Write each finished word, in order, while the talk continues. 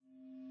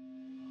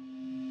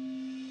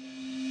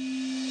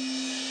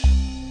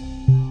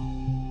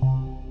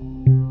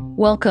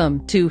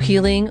Welcome to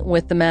Healing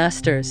with the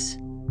Masters.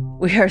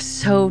 We are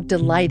so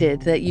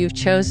delighted that you've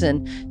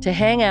chosen to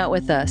hang out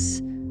with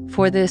us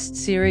for this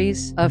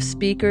series of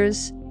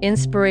speakers,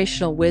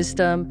 inspirational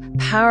wisdom,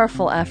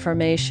 powerful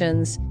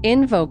affirmations,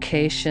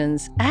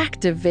 invocations,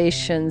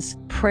 activations,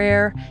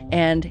 prayer,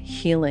 and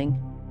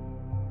healing.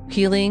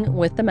 Healing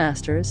with the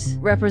Masters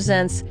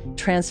represents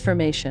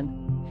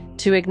transformation,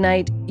 to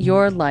ignite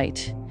your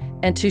light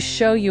and to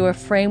show you a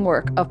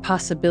framework of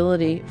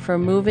possibility for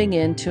moving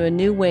into a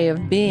new way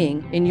of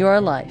being in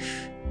your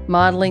life,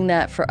 modeling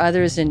that for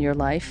others in your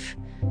life,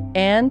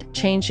 and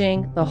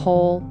changing the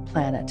whole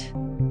planet.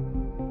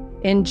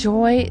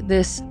 Enjoy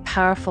this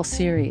powerful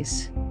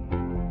series.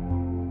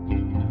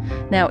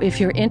 Now,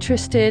 if you're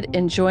interested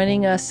in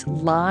joining us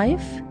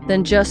live,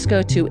 then just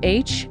go to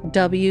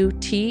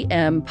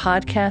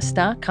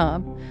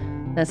hwtmpodcast.com.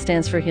 That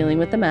stands for Healing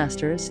with the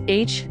Masters,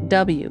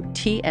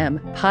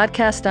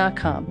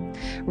 hwtmpodcast.com.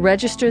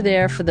 Register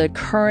there for the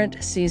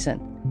current season.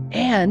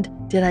 And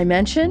did I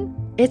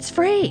mention? It's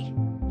free.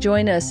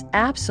 Join us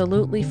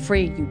absolutely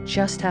free. You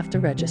just have to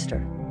register.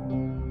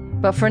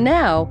 But for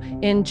now,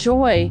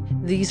 enjoy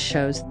these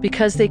shows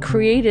because they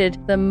created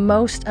the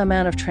most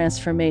amount of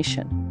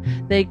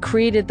transformation. They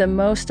created the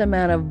most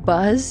amount of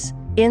buzz,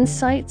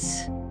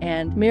 insights,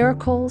 and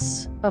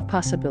miracles of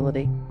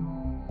possibility.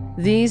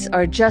 These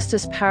are just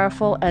as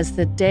powerful as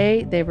the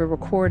day they were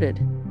recorded.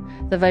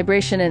 The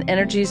vibration and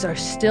energies are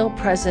still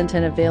present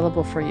and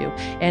available for you.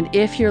 And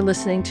if you're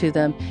listening to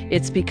them,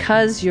 it's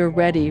because you're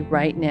ready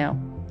right now.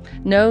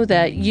 Know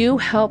that you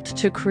helped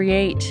to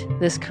create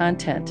this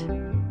content.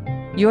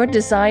 Your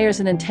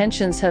desires and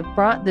intentions have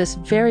brought this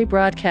very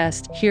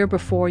broadcast here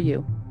before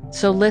you.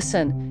 So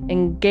listen,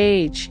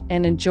 engage,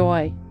 and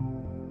enjoy.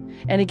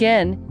 And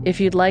again, if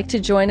you'd like to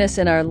join us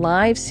in our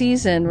live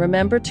season,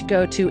 remember to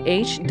go to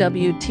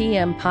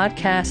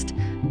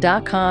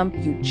hwtmpodcast.com.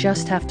 You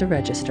just have to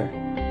register.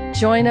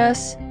 Join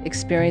us,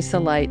 experience the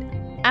light,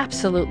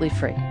 absolutely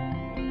free.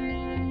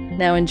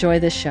 Now enjoy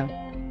this show.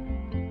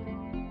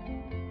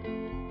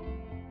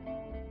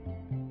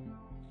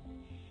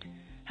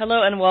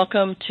 Hello and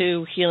welcome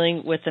to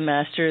Healing with the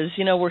Masters.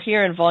 You know, we're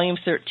here in Volume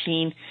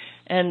 13,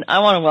 and I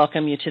want to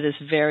welcome you to this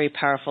very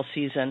powerful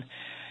season.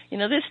 You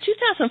know, this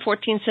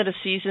 2014 set of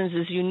seasons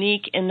is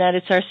unique in that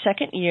it's our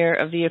second year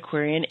of the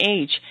Aquarian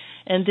Age,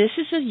 and this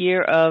is a year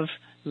of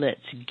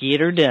let's get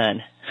her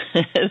done.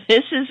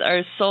 This is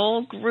our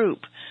soul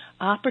group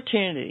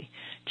opportunity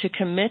to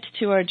commit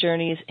to our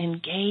journeys,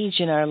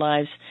 engage in our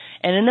lives,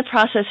 and in the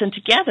process and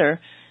together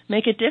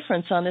make a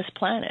difference on this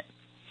planet.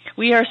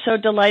 We are so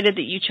delighted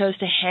that you chose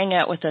to hang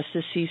out with us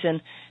this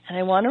season, and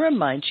I want to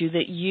remind you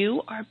that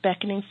you are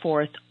beckoning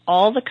forth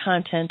all the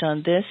content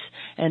on this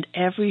and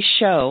every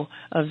show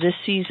of this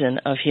season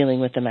of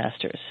Healing with the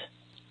Masters.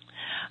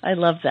 I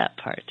love that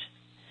part.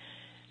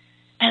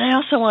 And I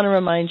also want to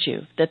remind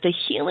you that the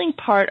healing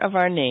part of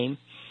our name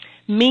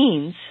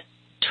means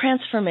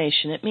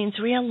transformation. It means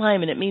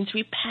realignment. It means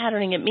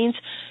repatterning. It means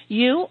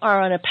you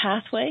are on a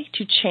pathway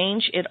to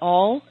change it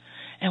all.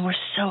 And we're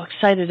so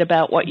excited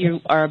about what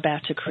you are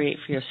about to create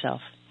for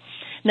yourself.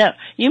 Now,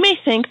 you may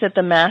think that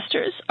the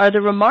Masters are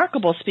the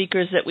remarkable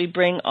speakers that we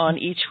bring on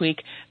each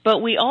week,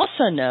 but we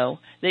also know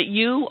that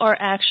you are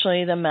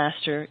actually the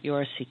Master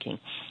you're seeking.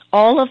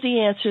 All of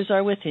the answers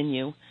are within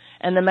you,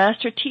 and the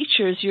Master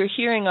teachers you're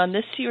hearing on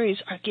this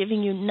series are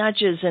giving you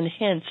nudges and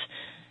hints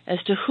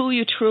as to who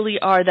you truly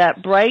are,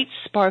 that bright,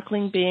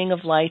 sparkling being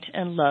of light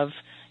and love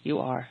you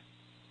are.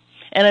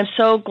 And I'm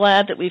so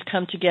glad that we've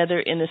come together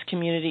in this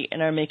community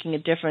and are making a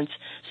difference.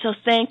 So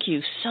thank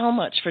you so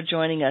much for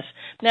joining us.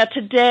 Now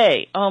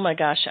today, oh my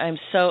gosh, I'm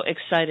so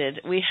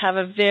excited. We have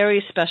a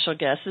very special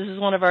guest. This is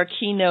one of our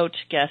keynote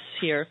guests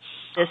here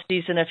this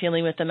season of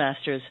Healing with the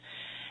Masters.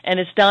 And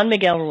it's Don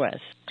Miguel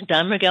Ruiz.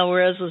 Don Miguel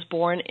Ruiz was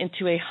born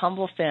into a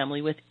humble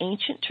family with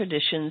ancient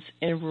traditions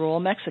in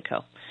rural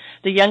Mexico.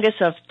 The youngest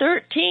of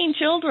 13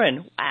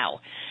 children. Wow.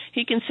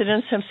 He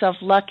considers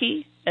himself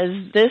lucky,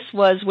 as this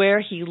was where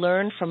he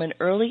learned from an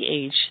early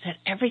age that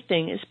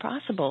everything is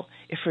possible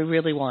if we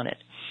really want it.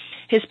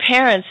 His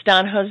parents,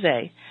 Don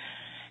Jose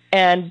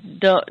and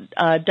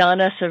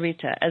Donna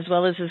Sarita, as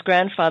well as his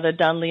grandfather,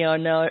 Don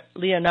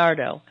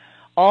Leonardo,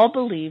 all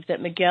believed that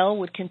Miguel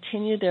would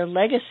continue their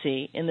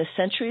legacy in the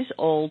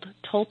centuries-old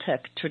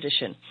Toltec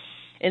tradition.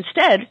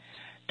 Instead,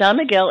 Don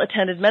Miguel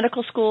attended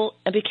medical school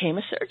and became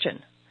a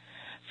surgeon.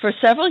 For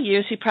several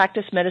years, he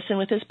practiced medicine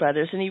with his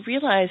brothers, and he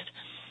realized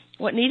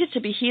what needed to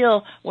be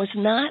healed was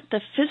not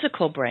the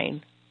physical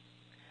brain,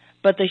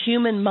 but the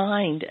human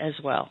mind as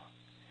well.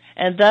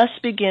 And thus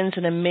begins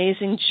an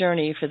amazing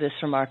journey for this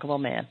remarkable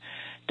man.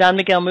 Don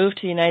Miguel moved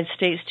to the United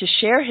States to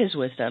share his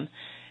wisdom,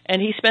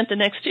 and he spent the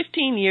next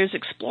 15 years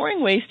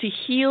exploring ways to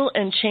heal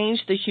and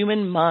change the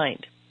human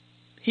mind.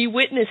 He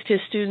witnessed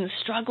his students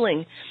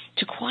struggling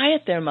to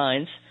quiet their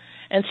minds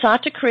and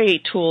sought to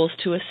create tools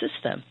to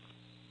assist them.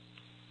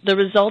 The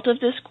result of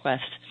this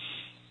quest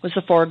was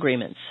the Four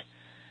Agreements.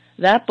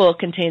 That book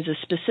contains a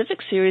specific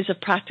series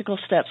of practical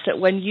steps that,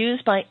 when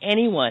used by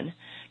anyone,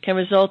 can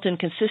result in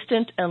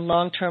consistent and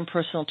long-term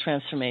personal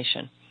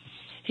transformation.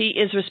 He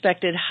is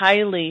respected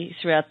highly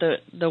throughout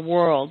the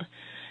world.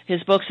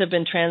 His books have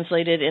been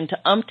translated into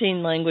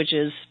umpteen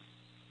languages,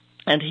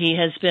 and he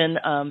has been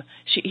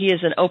he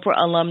is an Oprah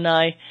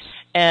alumni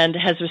and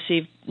has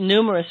received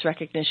numerous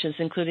recognitions,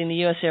 including the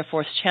U.S. Air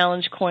Force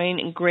Challenge coin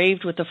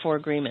engraved with the Four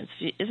Agreements.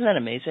 Isn't that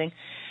amazing?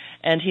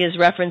 And he is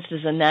referenced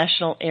as a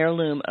national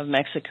heirloom of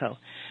Mexico.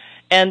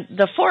 And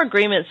the Four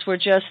Agreements were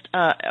just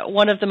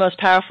one of the most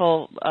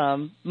powerful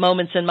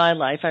moments in my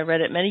life. I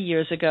read it many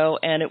years ago,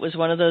 and it was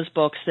one of those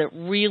books that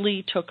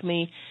really took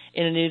me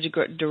in a new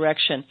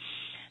direction.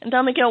 And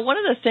Don Miguel, one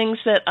of the things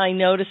that I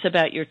notice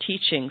about your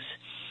teachings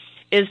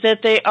is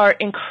that they are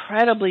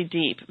incredibly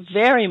deep,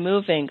 very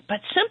moving, but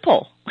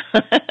simple.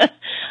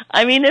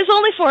 I mean, there's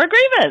only Four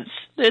Agreements.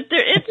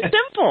 It's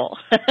simple.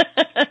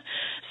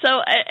 So,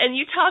 and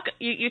you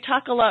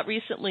talk a lot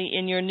recently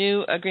in your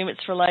new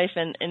Agreements for Life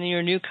and in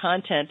your new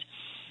content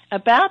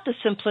about the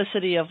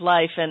simplicity of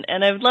life,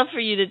 and I would love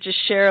for you to just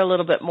share a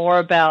little bit more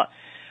about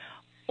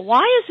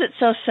why is it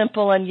so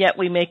simple and yet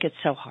we make it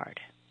so hard?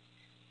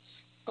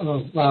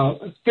 Oh, well,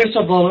 first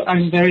of all,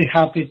 I'm very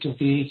happy to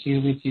be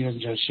here with you on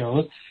your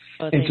show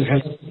and to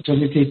have the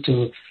opportunity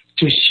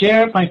to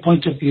share my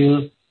point of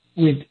view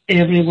with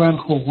everyone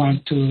who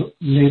wants to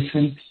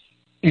listen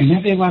and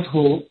everyone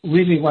who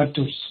really wants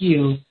to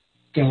heal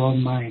their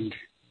own mind.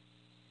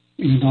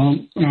 You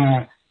know,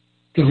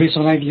 the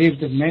reason I leave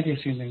the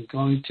medicine and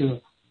go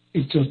into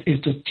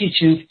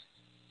teaching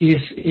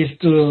is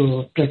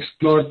to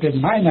explore the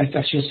mind,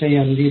 as you say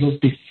a little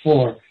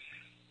before,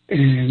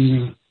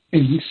 and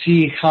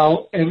see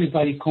how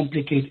everybody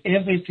complicates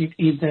everything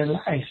in their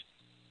life,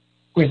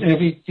 when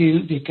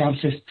everything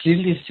becomes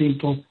extremely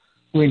simple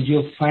when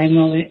you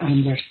finally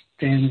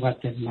understand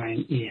what the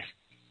mind is.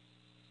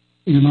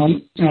 You know,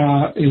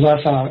 it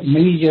was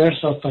many years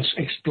of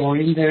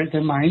exploring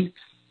the mind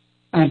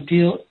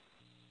until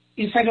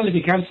it finally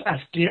becomes as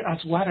clear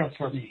as water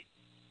for me.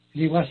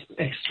 It was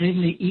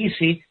extremely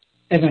easy,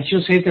 and as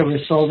you say, the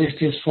result is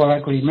these Four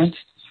Agreements,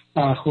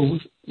 who,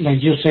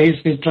 like you say,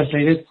 has been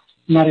translated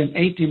not in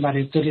 18, but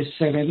in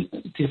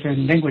 37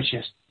 different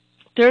languages.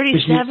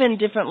 37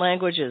 different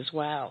languages,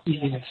 wow.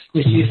 Yes,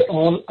 which is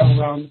all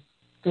around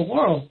the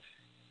world.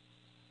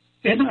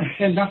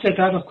 And after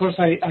that, of course,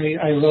 I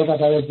wrote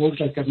other books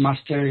like The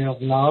Mastery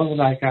of Love,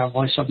 like A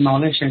Voice of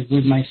Knowledge, and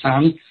with my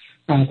son,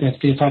 The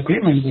Fifth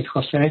Agreement with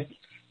Jose.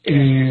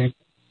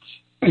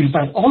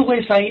 But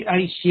always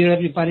I hear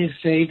everybody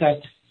say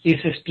that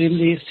it's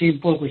extremely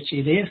simple, which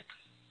it is,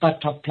 but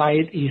to apply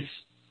it is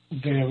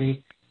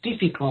very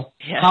difficult.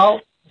 Yeah.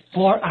 How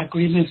Four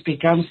Agreements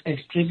becomes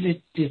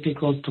extremely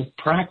difficult to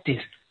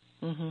practice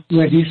when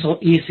it's so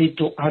easy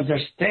to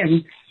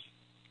understand.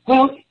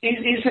 Well,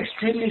 it is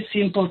extremely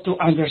simple to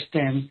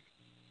understand.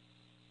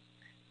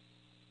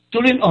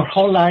 During our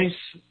whole lives,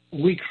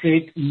 we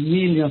create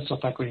millions of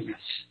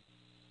agreements.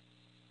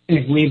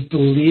 And we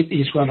believe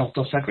each one of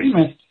those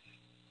agreements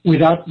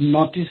without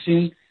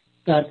noticing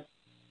that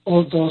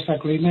all those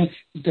agreements,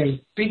 the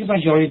big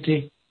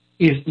majority,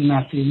 is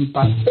nothing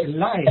but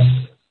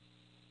lies.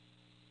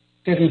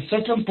 At a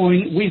certain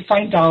point, we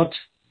find out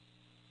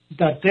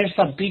that there's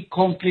a big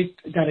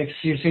conflict that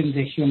exists in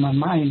the human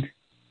mind.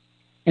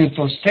 And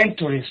for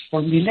centuries,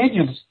 for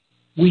millenniums,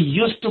 we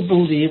used to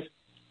believe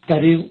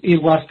that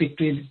it was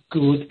between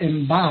good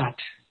and bad.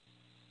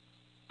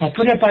 But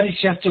good and bad is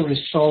just a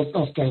result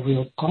of the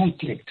real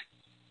conflict.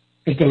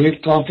 And the real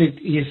conflict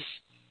is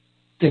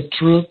the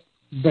truth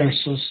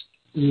versus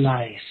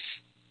lies.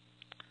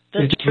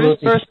 The truth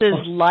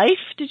versus life,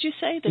 did you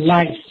say?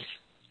 Life.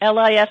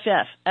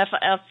 L-I-F-F.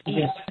 F-F-E.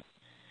 Yes.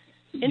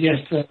 Yes,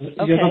 Okay.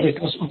 you know,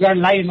 because we are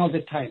lying all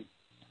the time.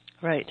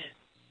 Right.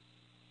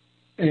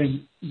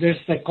 And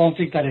there's the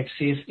conflict that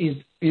exists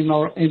in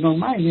our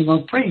mind, in our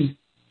brain.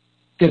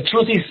 The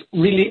truth is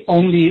really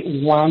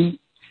only one.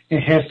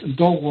 It has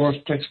no words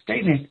to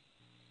explain it.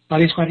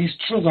 But it's what is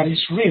true, what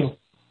is real.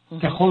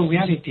 The whole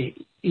reality,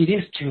 it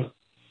is true.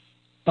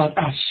 But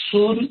as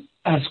soon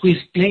as we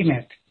explain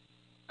it,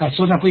 as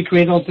soon as we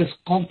create all those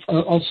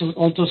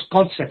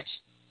concepts,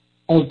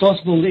 all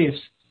those beliefs,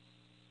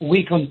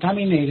 we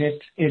contaminate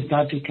it, and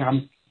that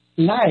becomes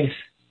lies.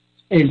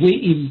 And we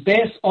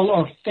invest all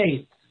our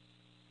faith,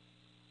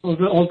 all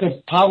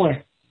the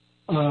power,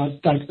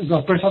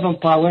 the personal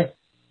power,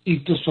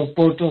 into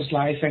support those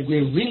lies, and we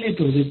really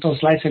believe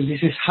those lies, and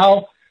this is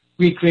how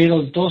we create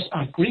all those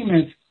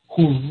agreements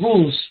who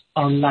rules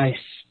our lives.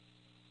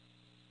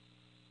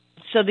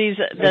 So these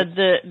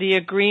the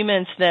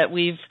agreements that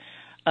we've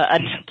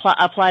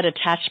applied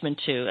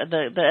attachment to,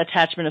 the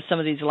attachment of some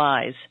of these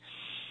lies,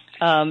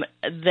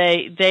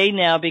 they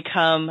now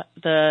become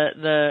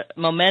the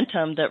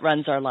momentum that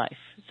runs our life.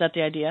 Is that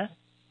the idea?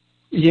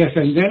 Yes,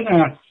 and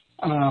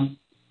then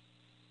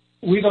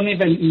we don't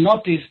even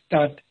notice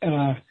that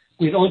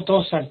with all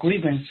those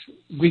agreements,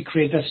 we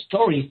create a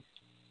story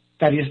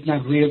that is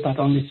not real, but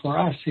only for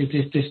us. It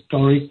is the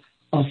story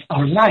of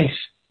our life.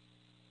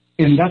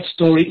 And that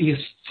story is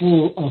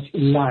full of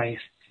lies.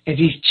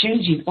 It is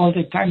changing all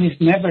the time. It's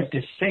never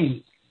the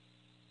same.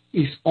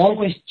 It's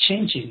always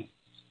changing.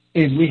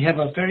 And we have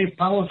a very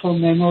powerful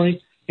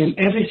memory, And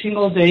every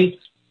single day,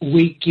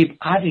 we keep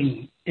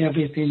adding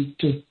everything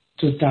to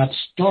that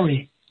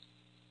story.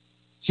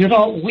 You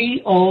know,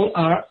 we all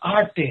are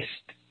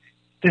artists.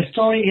 The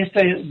story is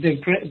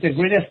the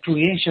greatest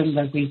creation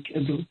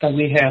that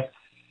we have.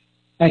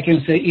 I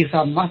can say it's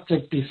a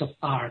masterpiece of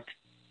art,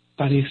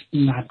 but it's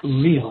not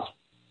real.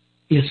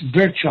 It's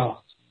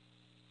virtual.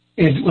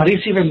 And what is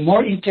even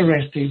more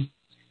interesting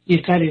is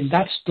that in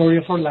that story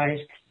of our life,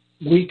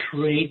 we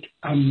create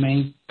a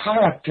main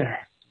character,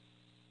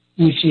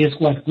 which is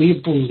what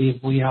we believe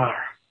we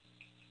are.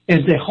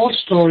 And the whole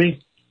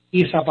story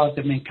is about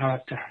the main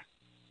character.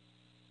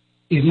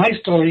 In my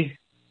story,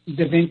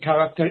 the main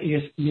character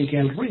is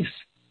Miguel Ruiz,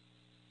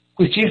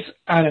 which is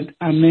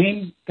a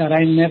name that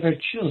I never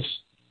choose.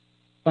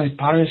 My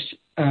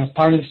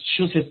parents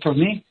choose it for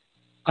me.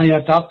 I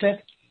adopted,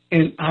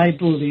 and I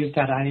believe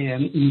that I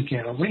am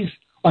Miguel Ruiz.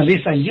 Or at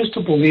least I used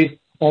to believe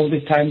all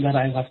the time that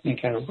I was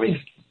Miguel Ruiz,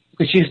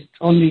 which is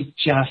only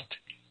just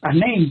a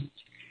name.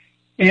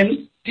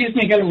 And this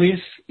Miguel Ruiz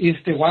is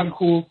the one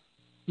who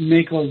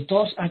make all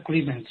those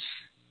agreements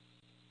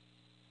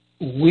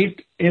with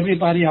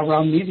everybody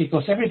around me,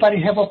 because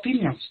everybody have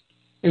opinions.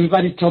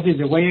 Everybody told me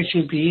the way I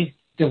should be,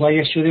 the way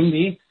I shouldn't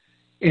be.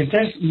 And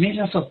there's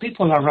millions of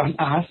people around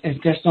us, and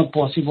it's not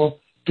possible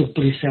to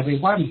please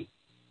everyone.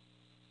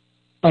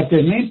 But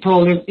the main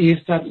problem is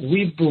that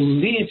we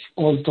believe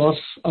all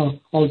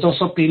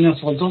those opinions,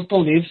 all those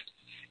beliefs,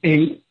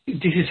 and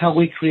this is how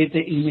we create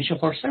the image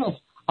of ourselves,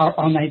 our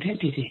own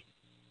identity.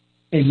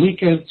 And we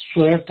can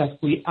swear that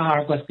we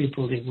are what we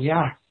believe we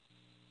are.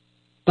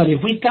 But if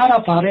we thought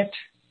about it,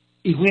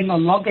 if we no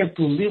longer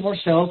believe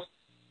ourselves,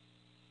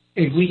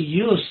 if we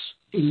use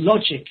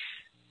logic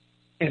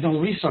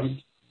and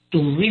reason to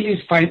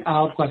really find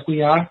out what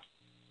we are,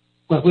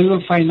 what we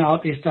will find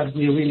out is that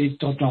we really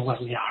don't know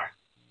what we are.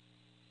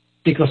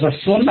 Because as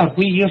soon as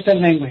we use the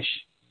language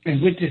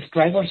and we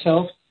describe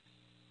ourselves,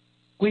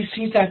 we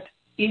see that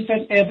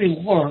even every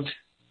word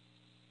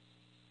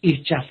is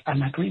just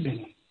an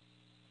agreement.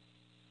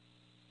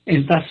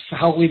 And that's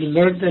how we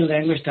learn the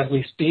language that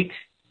we speak.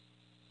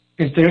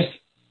 And there's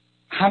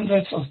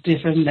hundreds of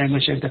different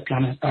languages on the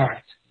planet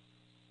Earth.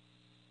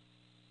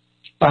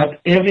 But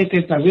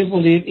everything that we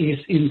believe is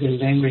in the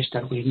language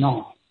that we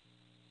know.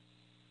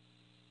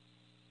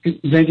 Then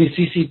it's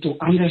easy to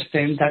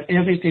understand that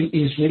everything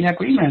is really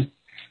agreement.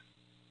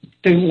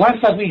 Then once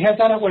that we have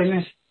that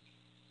awareness,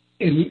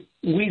 and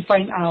we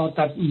find out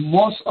that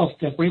most of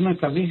the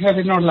agreements that we have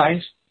in our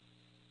lives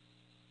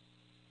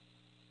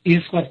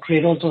is what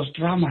create all those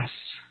dramas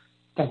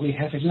that we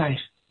have in life.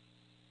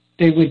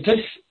 Then with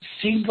this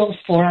single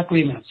 4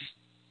 agreements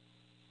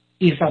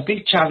is a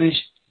big challenge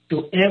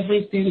to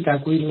everything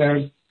that we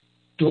learn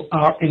to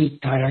our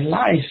entire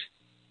life.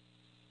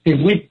 If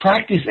we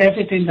practice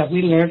everything that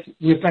we learn,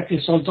 we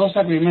practice all those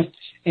agreements,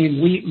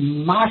 and we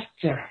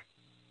master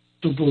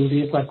to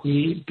believe what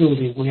we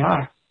believe we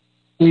are.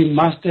 We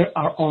master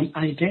our own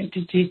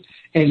identity,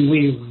 and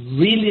we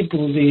really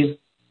believe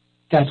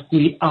that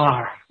we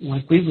are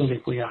what we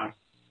believe we are.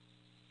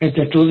 And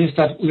the truth is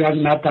that we are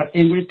not that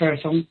angry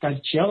person,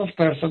 that jealous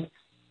person.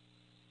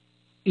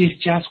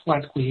 It's just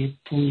what we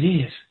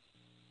believe.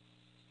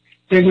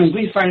 Then when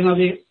we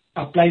finally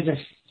apply the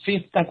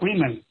 5th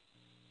agreement,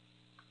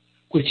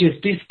 which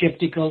is be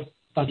skeptical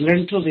but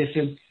learn to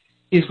listen,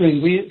 is when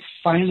we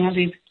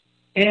finally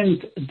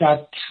end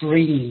that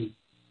training,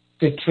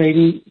 the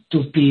training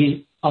to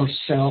be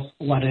ourselves,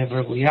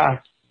 whatever we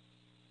are.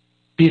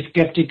 Be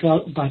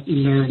skeptical but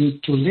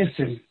learn to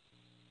listen.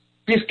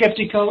 Be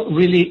skeptical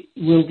really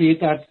will be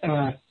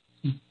that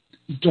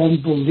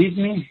don't believe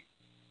me,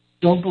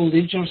 don't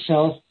believe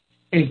yourself,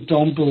 and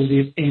don't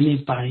believe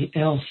anybody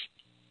else.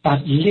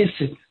 But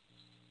listen.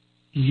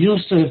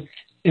 Use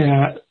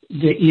the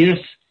ears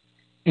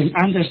and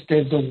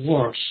understand the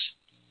words.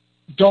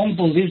 Don't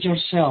believe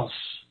yourself.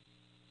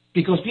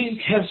 Because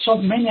we have so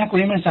many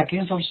agreements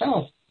against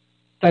ourselves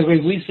that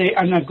when we say,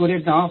 I'm not good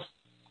enough,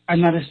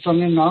 I'm not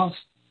strong enough,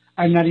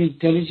 I'm not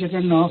intelligent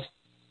enough,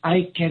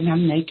 I cannot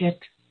make it,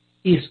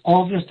 it's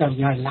obvious that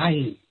we are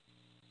lying.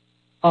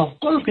 Of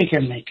course we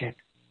can make it.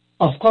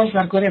 Of course we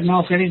are good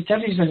enough, we are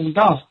intelligent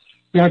enough,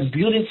 we are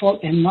beautiful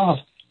enough.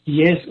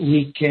 Yes,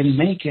 we can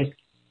make it.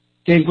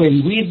 Then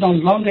when we no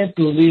longer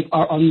believe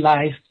our own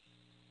life,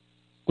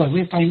 what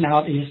we find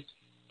out is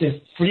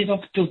the freedom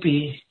to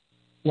be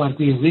what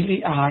we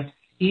really are,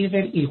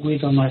 even if we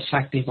don't know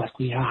exactly what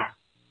we are.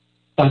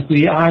 But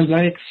we are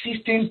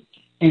existing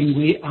and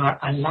we are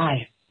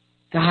alive.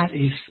 That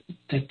is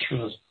the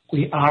truth.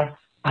 We are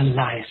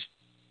alive.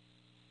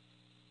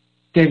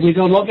 Then we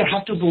no longer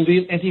have to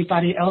believe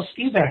anybody else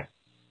either.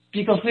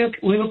 Because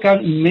we look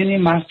at many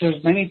masters,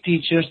 many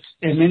teachers,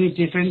 in many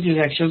different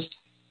directions,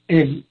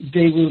 and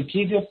they will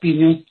give you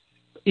opinions.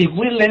 If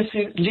we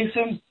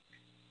listen,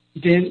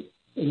 then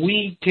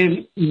we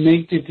can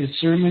make the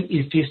discernment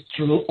if it's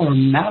true or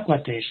not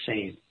what they're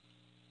saying.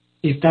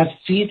 If that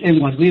fits in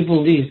what we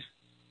believe,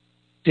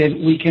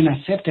 then we can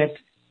accept it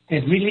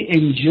and really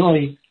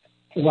enjoy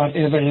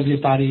whatever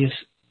everybody is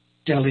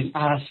telling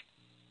us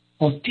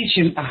or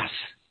teaching us.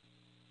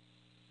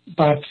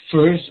 But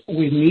first,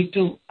 we need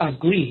to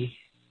agree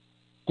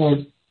or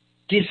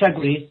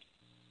disagree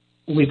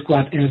with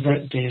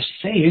whatever they're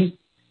saying,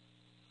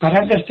 but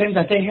understand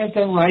that they have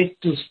the right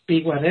to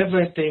speak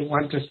whatever they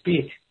want to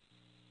speak.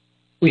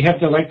 We have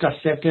the right to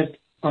accept it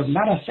or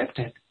not accept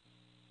it.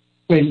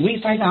 When we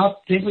find out,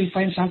 then we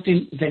find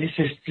something that is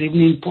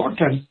extremely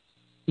important,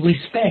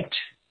 respect.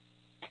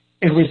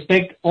 And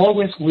respect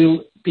always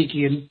will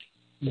begin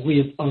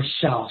with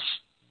ourselves.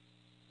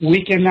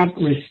 We cannot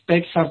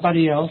respect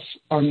somebody else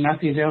or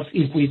nothing else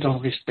if we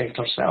don't respect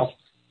ourselves.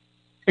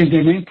 And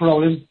the main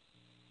problem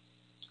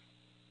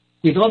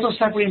with all those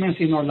agreements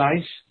in our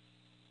lives,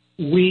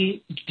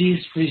 we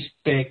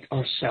disrespect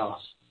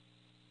ourselves,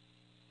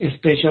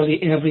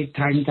 especially every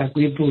time that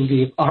we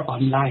believe our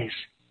own lies.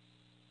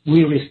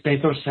 We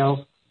respect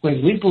ourselves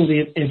when we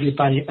believe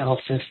everybody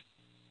else's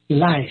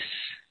lies.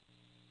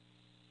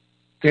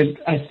 Then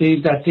I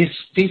think that this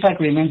fifth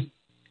agreement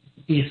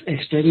is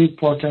extremely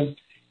important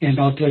in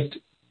order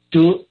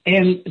to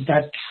end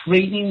that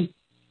training.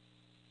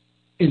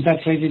 And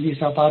that training is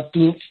about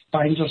to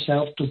find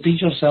yourself, to be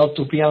yourself,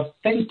 to be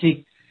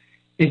authentic,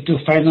 and to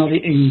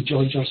finally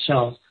enjoy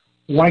yourself.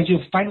 Once you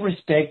find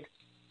respect,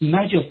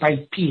 now you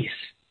find peace.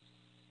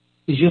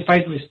 If you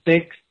find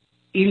respect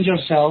in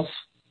yourself,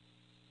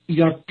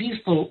 you're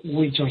peaceful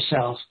with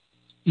yourself.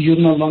 You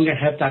no longer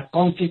have that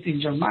conflict in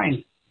your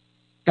mind.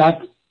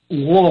 That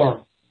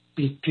war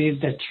between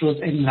the truth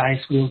and lies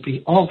will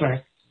be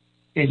over,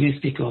 and it's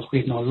because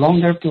we no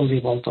longer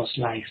believe all those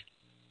lies.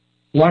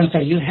 Once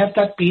that you have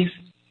that peace,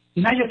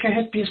 now you can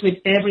have peace with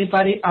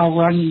everybody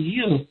around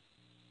you,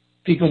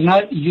 because now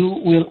you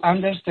will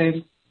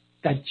understand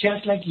that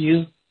just like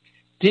you,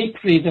 they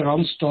create their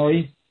own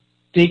story,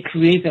 they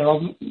create their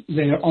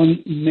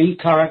own main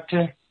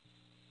character,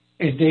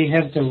 and they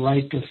have the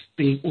right to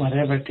speak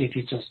whatever they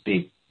need to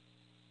speak.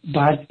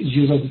 But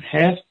you don't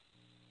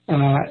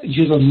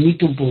need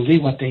to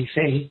believe what they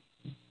say.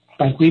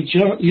 But with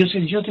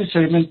using your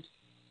discernment,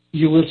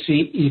 you will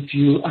see if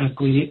you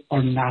agree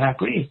or not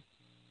agree.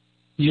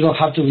 You don't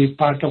have to be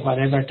part of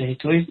whatever they're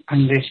doing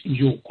unless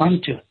you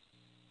want to.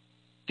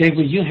 Then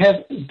when you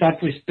have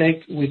that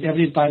respect with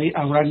everybody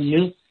around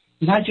you,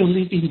 now you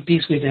live in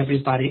peace with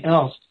everybody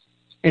else.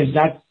 And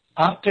that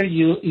after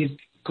you, it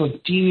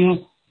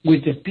continue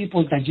with the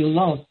people that you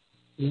love,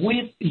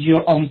 with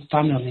your own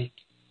family,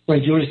 where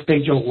you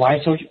respect your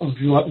wife or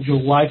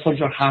your wife or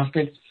your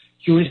husband,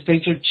 you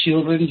respect your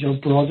children, your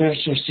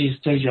brothers, your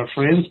sisters, your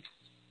friends.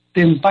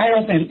 The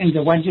environment and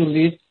the one you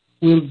live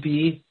will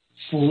be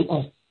full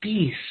of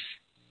peace.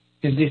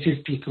 And this is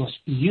because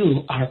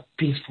you are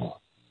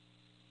peaceful.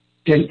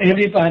 Then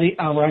everybody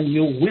around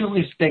you will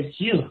respect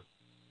you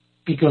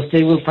because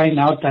they will find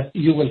out that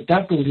you will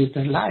not believe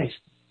their lies.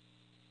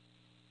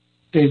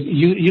 Then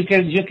you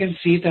can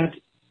see that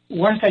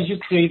once that you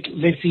create,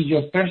 let's see,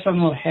 your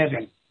personal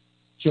heaven,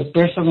 your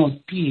personal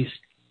peace,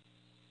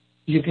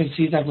 you can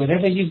see that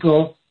wherever you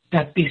go,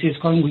 that peace is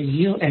going with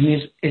you and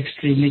is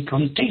extremely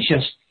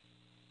contagious.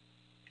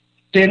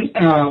 Then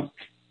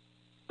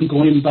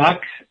going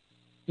back,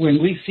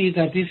 when we see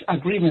that these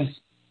agreements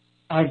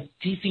are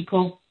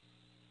difficult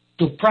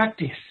to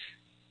practice,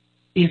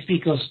 it's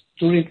because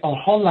during our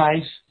whole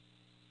lives,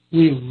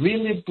 we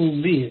really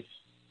believe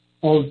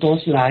all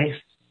those lies,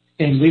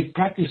 and we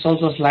practice all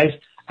those lies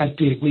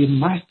until we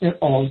master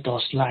all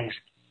those lies.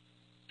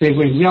 So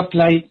when we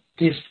apply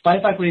these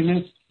 5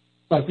 agreements,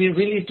 what we're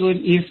really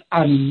doing is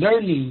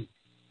unlearning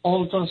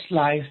all those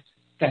lies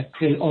that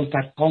create all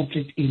that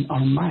conflict in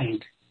our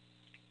mind.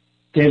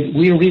 Then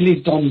we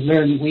really don't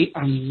learn, we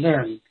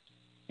unlearn.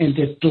 And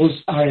the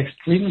tools are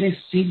extremely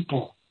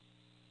simple,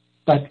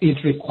 but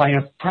it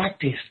requires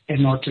practice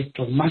in order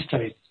to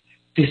master it.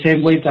 The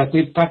same way that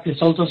we practice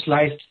all those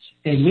lies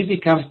and we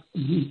become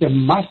the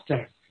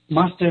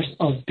masters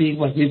of being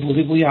what we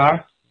believe we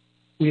are,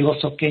 we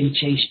also can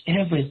change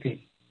everything.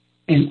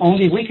 And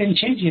only we can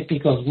change it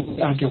because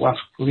we are the ones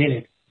who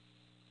created it.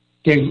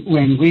 Then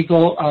when we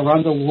go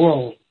around the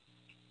world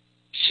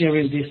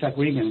sharing these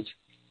agreements,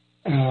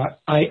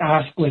 I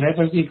ask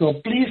wherever we go,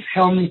 please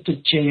help me to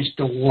change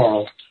the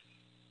world.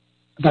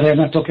 But I'm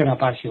not talking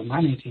about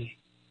humanity.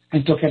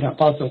 I'm talking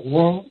about the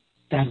world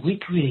that we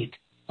create,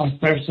 our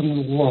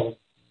personal world.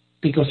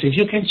 Because if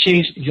you can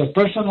change your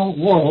personal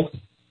world,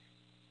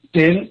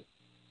 then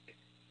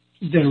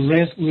the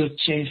rest will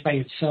change by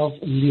itself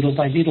little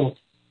by little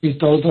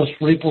with all those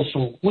ripples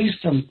of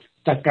wisdom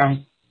that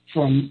come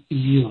from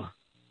you.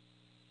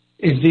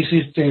 And this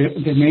is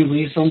the main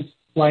reason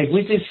why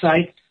we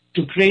decide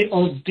to create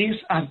all these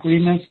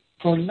agreements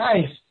for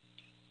life,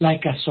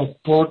 like a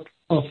support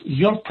of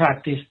your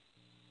practice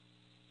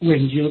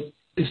when you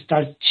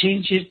start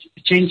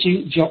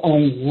changing your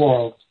own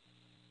world.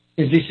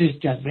 And this is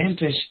the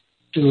advantage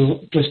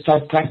to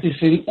start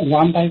practicing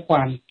one by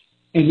one,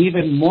 and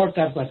even more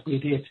than what we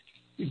did.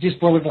 This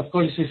program, of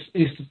course,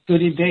 is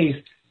 30 days,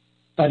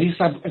 but it's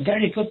a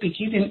very good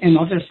beginning in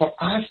order for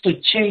us to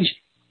change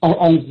our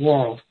own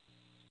world.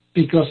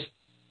 Because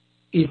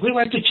if we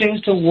want to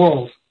change the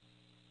world,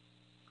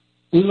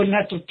 We will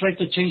not to try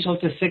to change all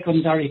the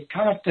secondary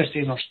characters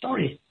in our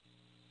story.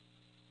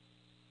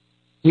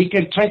 We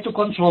can try to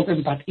control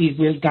them, but it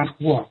will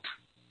not work.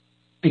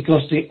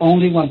 Because the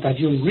only one that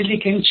you really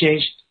can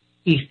change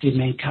is the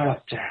main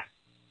character,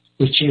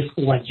 which is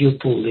what you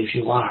believe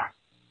you are.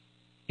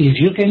 If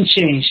you can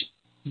change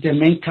the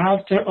main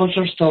character of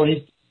your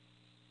story,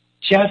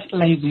 just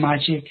like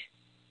magic,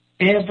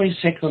 every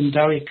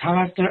secondary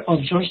character of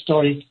your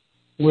story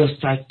will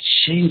start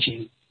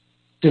changing.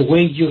 The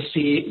way you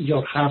see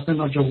your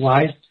husband or your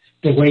wife,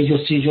 the way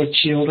you see your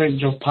children,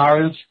 your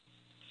parents,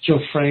 your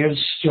friends,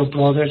 your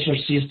brothers, your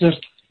sisters,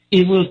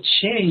 it will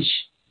change,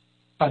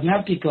 but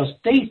not because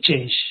they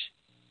change,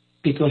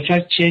 because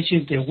you're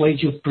changing the way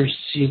you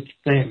perceive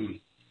them.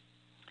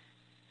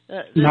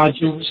 Now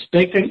you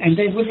respect them, and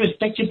they will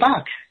respect you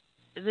back.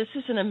 This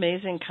is an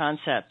amazing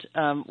concept,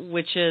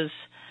 which is,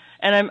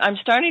 and I'm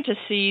starting to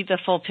see the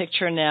full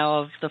picture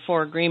now of the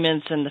 4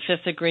 agreements and the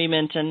 5th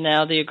agreement and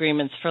now the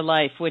agreements for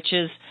life, which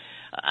is,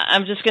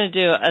 I'm just going to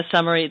do a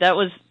summary. That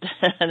was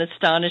an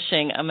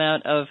astonishing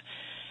amount of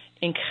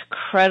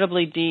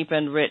incredibly deep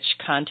and rich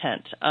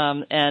content.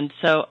 And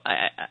so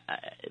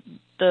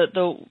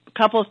the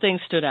couple of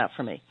things stood out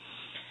for me.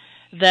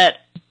 That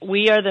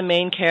we are the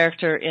main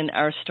character in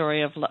our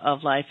story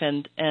of life,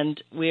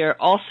 and we are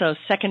also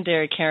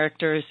secondary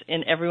characters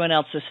in everyone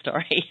else's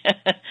story.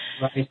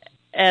 Right.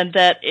 And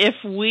that if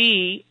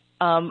we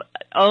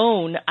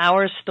own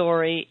our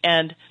story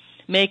and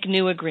make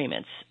new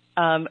agreements,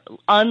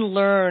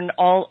 unlearn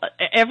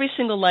every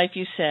single life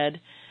you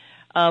said,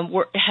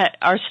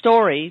 our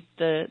story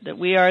that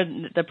we are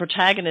the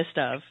protagonist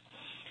of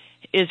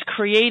is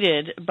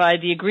created by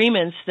the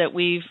agreements that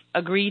we've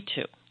agreed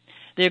to,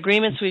 the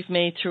agreements we've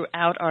made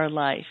throughout our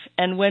life.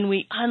 And when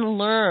we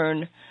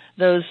unlearn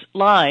those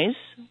lies,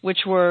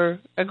 which were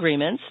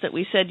agreements that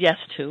we said yes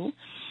to,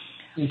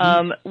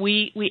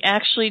 we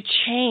actually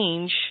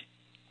change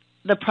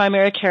the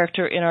primary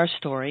character in our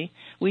story.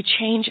 We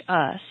change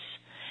us.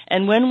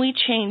 And when we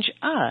change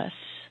us,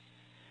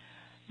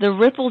 the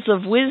ripples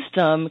of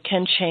wisdom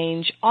can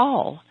change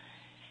all,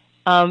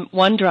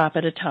 one drop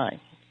at a time.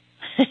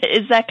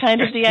 Is that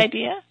kind of the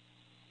idea?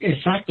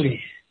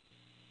 Exactly.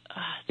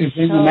 It's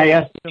and so then I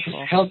ask,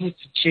 beautiful. help me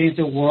to change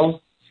the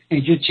world,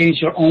 and you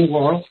change your own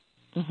world.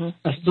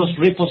 As those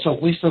ripples of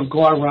wisdom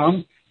go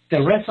around,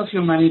 the rest of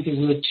humanity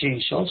will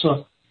change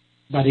also.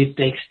 But it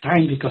takes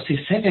time because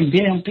it's 7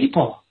 billion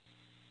people.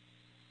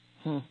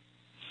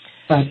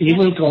 But it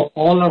will go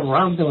all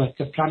around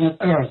the planet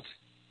Earth.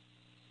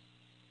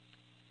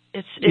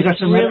 It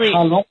doesn't really, matter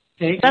how long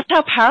it takes. That's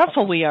how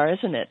powerful we are,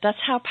 isn't it? That's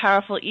how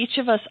powerful each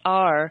of us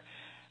are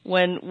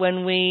when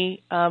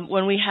we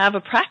have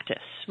a practice.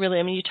 Really,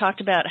 I mean, you talked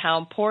about how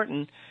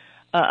important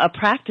a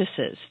practice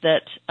is.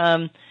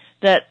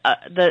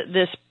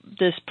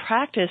 This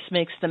practice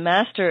makes the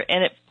master,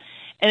 and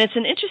it's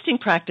an interesting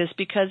practice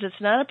because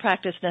it's not a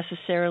practice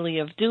necessarily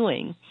of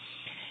doing.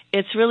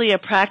 It's really a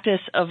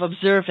practice of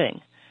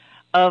observing.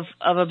 Of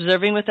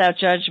observing without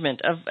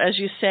judgment, of, as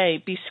you say,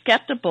 be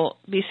skeptical,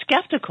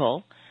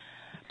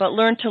 but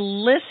learn to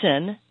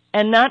listen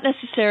and not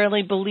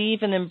necessarily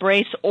believe and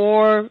embrace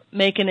or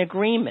make an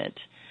agreement.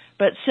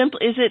 But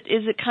simply, is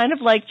it kind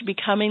of like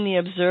becoming the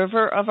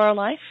observer of our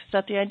life? Is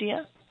that the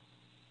idea?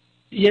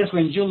 Yes,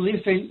 when you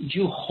listen,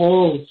 you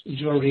hold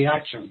your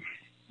reaction.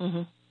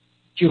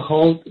 You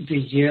hold the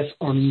yes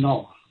or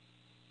no.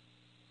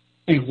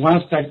 And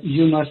once that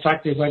you know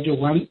exactly what you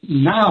want,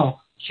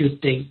 now you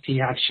take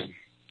the action.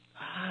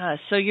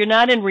 So you're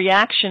not in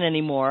reaction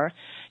anymore.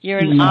 You're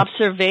in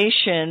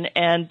observation,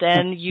 and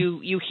then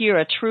you hear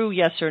a true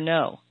yes or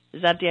no.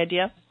 Is that the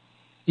idea?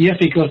 Yes,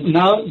 because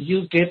now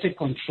you get the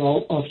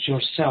control of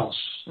yourself.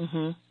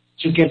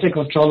 You get the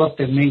control of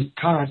the main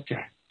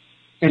character.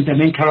 And the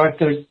main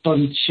character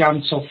don't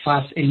jump so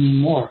fast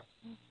anymore.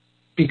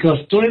 Because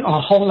during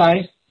our whole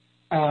life,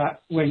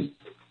 when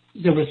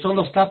the result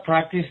of that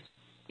practice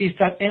is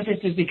that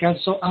everything becomes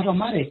so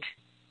automatic.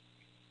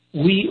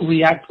 We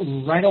react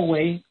right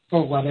away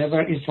for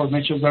whatever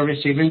information we're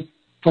receiving,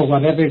 for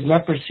whatever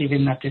we're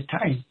perceiving at the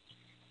time.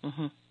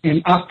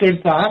 And after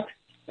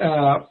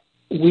that,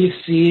 we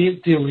see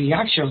the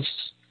reactions.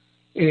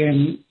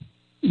 And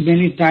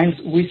many times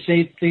we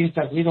say things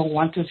that we don't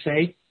want to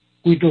say.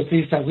 We do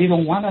things that we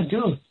don't want to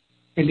do.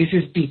 And this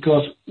is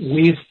because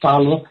we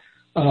follow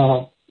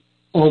all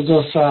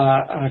those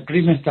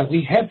agreements that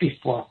we had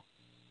before,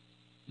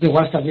 the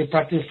ones that we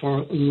practiced for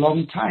a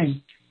long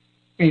time.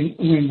 And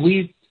when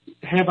we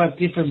have a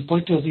different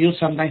point of view,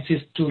 sometimes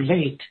it's too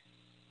late.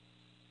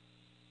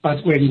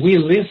 But when we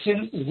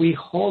listen, we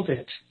hold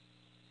it.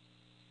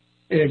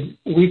 And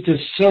we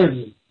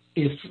discern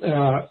if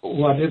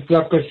what we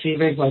are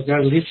perceiving, what we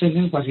are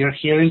listening, what we are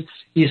hearing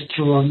is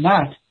true or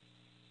not.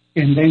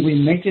 And then we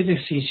make the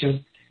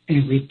decision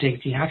and we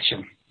take the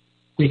action.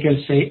 We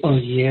can say, oh,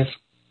 yes,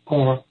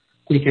 or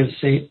we can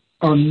say,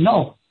 oh,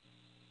 no.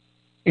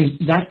 And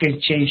that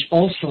can change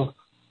also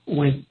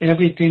when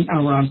everything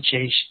around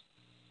change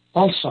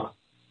also.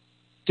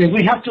 Then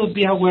we have to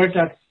be aware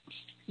that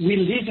we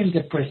live in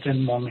the present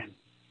moment.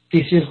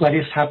 This is what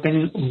is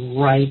happening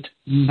right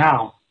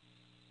now.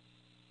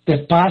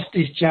 The past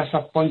is just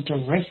a point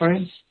of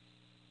reference,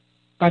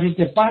 but in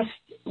the past,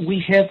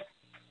 we have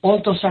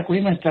all those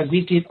agreements that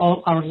we did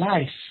all our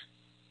lives.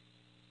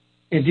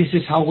 And this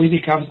is how we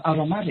become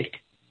automatic.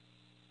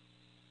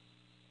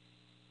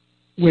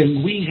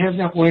 When we have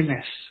the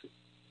awareness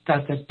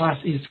that the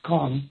past is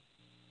gone,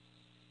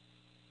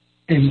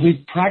 and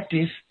we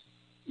practice,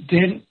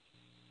 then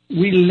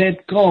we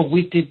let go,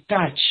 we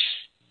detach,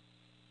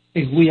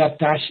 and we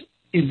attach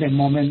in the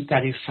moment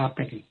that is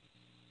happening.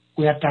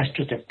 We attach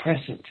to the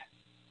present.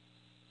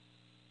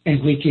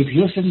 And we keep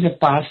using the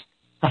past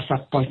as a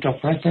point of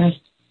reference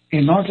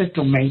in order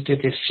to make the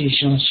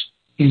decisions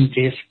in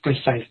this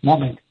precise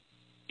moment.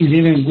 And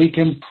even we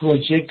can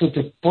project to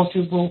the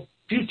possible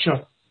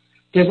future.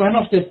 That one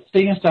of the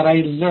things that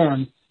I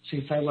learned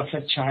since I was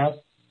a child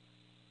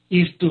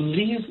is to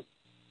live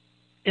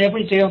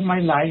every day of my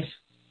life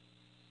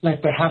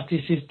like perhaps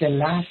this is the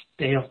last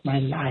day of my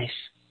life,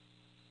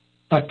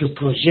 but to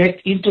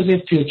project into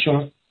the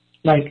future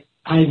like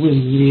I will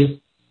live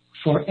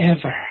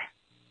forever.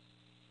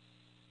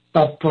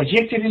 But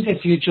projecting in the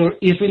future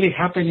is really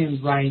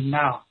happening right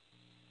now.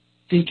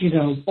 Thinking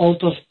of all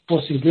those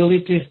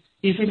possibilities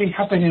is really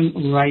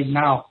happening right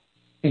now.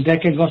 And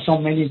that can go so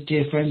many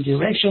different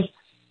directions.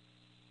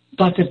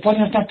 But the point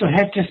is not to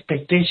have the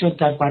expectation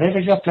that whatever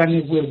you're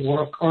planning will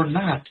work or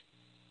not.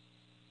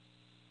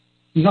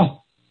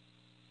 No.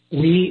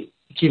 We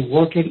keep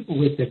working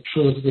with the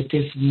truth, with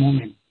this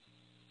moment.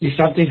 If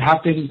something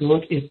happened,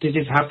 good. If it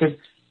didn't happen,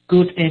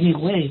 good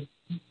anyway.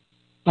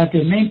 But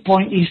the main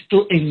point is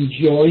to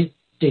enjoy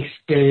the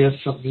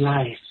experience of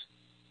life.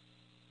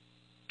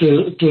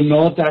 To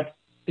know that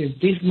in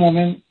this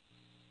moment,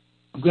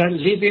 we are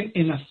living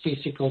in a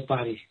physical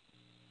body.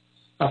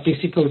 A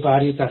physical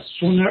body that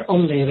sooner or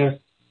later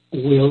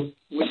will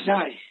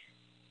die.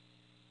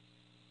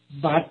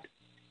 But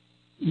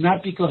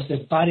not because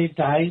the body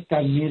died,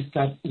 that means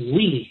that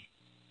we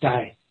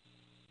die.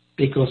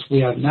 Because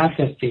we are not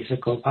the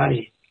physical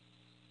body.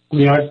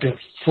 We are the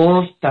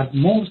force that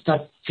moves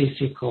that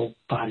physical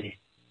body.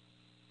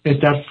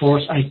 And that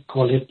force, I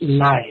call it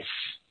life.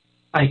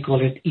 I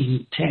call it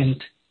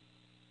intent.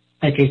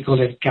 I can call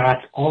it God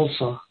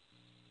also.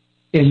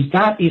 And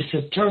that is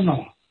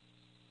eternal.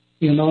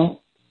 You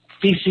know,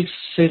 physics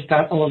says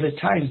that all the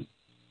time.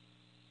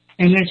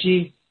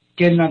 Energy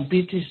cannot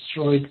be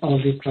destroyed,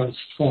 only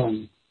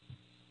transformed.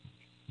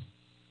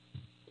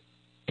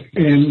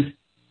 And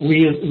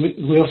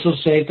we also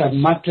say that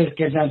matter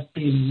cannot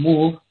be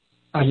moved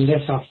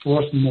unless a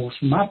force moves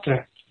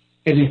matter.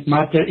 And if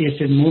matter is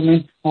in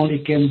movement, only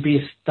can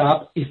be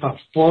stopped if a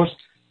force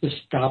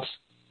stops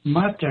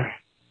matter.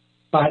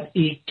 But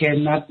it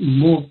cannot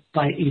move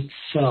by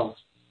itself.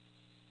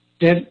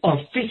 Then our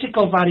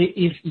physical body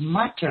is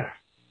matter.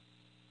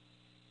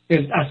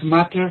 And as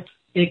matter,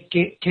 it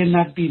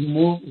cannot be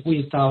moved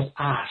without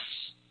us.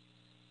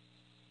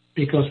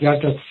 Because we are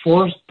the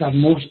force that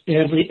moves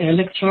every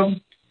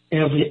electron,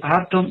 every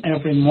atom,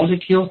 every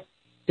molecule,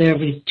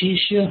 every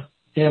tissue,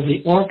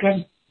 every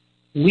organ.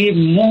 We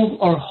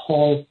move our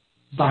whole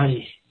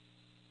body.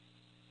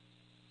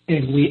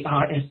 And we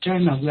are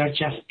eternal. We are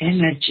just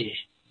energy.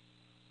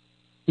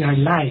 We are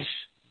life.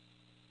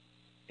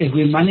 And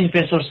we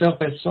manifest ourselves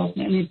in so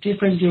many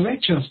different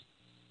directions.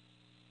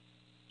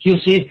 You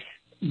see,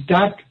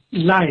 that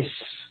life,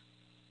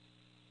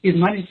 it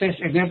manifests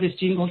in every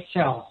single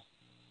cell.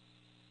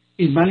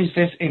 It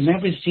manifests in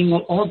every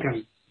single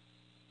organ.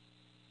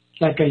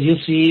 Like you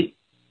see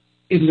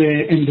in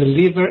the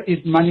liver,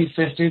 it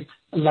manifested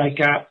like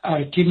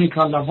a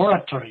chemical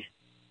laboratory.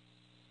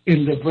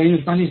 In the brain,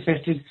 it's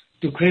manifested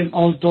to create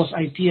all those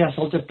ideas,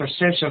 all the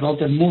perception, all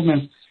the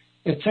movements,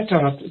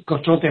 etc., to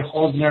control the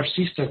whole nerve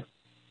system.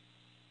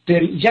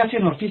 Then just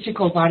in our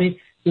physical body,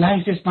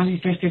 life is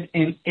manifested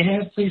in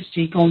every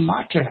single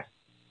matter.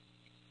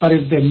 But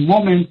in the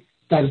moment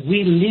that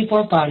we leave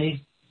our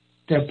body,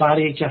 the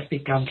body just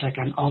becomes like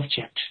an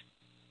object.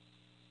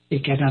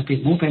 It cannot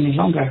be moved any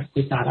longer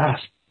without us.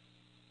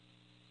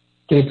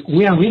 That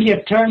we are really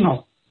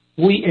eternal.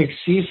 We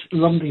exist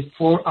long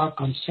before our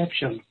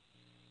conception.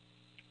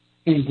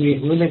 And we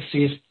will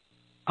exist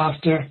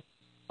after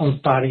our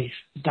bodies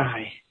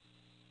die.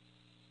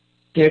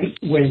 Then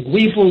when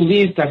we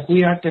believe that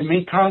we are the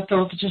main character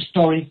of the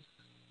story,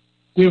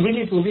 we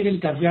really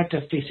believe that we are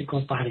the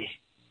physical body.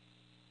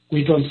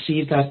 We don't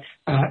see that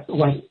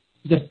what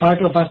the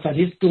part of us that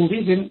is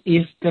believing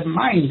is the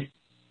mind.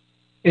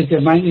 And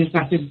the mind is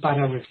nothing but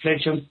a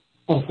reflection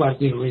of what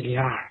we really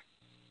are.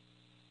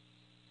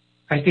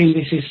 I think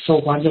this is so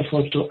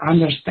wonderful to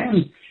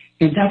understand,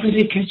 and that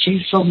really can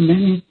change so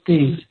many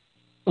things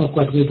of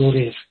what we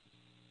believe.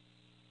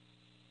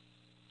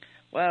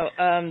 Well,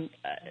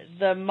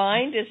 the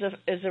mind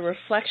is a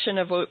reflection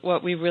of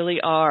what we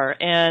really are,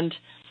 and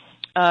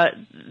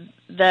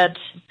that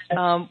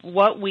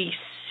what we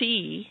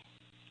see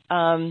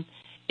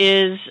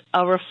is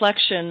a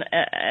reflection,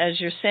 as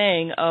you're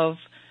saying,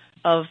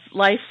 of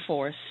life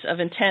force, of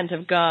intent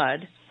of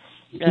God,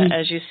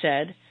 as you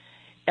said,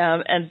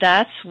 and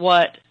that's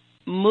what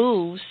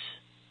moves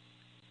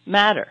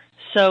matter.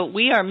 So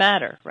we are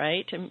matter,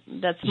 right? And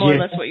that's more or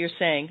less what you're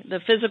saying. The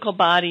physical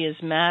body is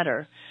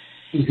matter,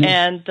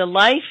 and the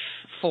life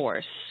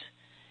force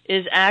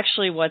is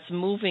actually what's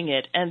moving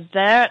it, and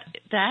that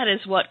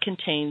is what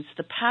contains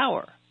the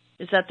power.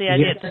 Is that the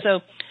idea? Yes.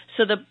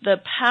 So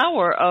the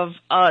power of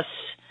us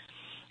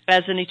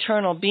as an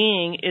eternal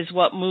being is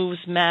what moves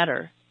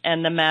matter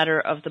and the matter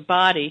of the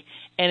body,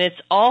 and it's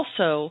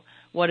also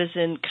what is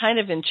in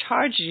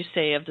charge, you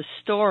say, of the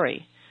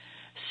story.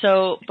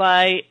 So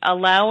by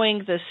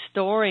allowing the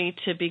story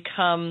to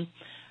become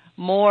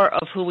more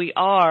of who we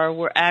are,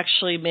 we're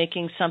actually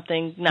making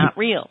something not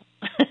real.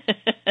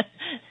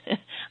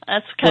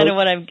 That's kind of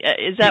what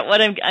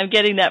I'm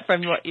getting that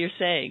from what you're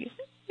saying?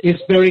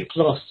 It's very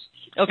close.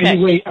 Okay.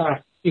 Anyway,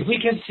 if we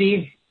can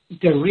see,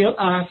 the real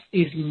us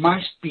is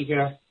much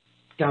bigger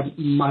than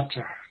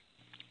matter.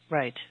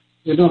 Right.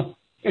 The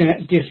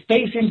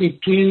spacing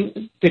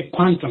between the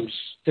quantums,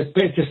 the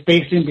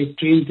spacing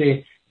between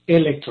the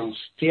electrons,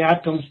 the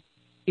atoms,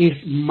 is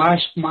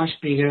much, much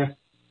bigger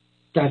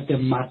than the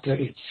matter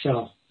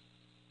itself.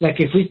 Like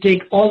if we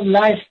take all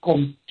life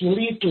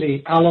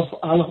completely out of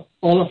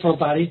our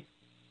body,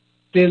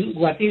 then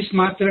what is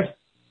matter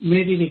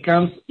maybe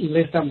becomes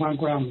less than 1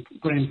 gram,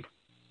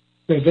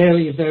 the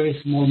very, very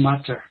small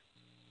matter.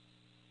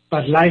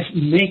 But life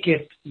make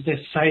it the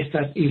size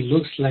that it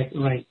looks like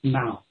right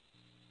now.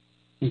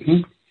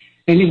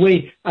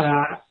 Anyway,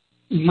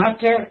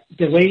 matter,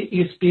 the way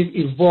it's been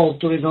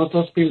evolved during all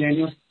those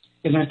millennia,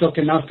 and I'm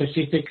talking now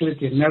specifically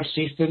the nerve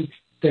system,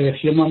 the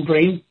human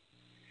brain,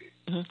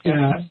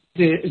 the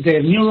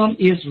neuron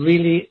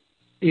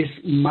is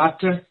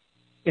matter,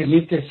 and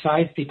it's the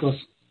size because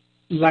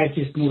life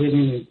is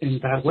moving in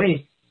that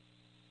way.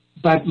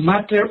 But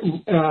matter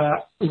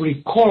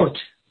records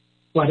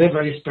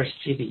whatever is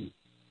perceiving,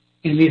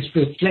 and is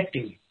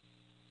reflecting.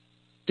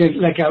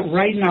 Like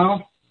right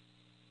now,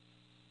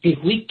 if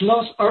we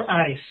close our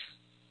eyes,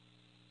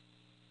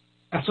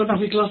 as soon as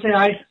we close the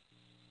eyes,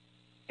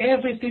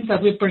 everything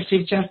that we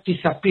perceive just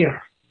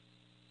disappears.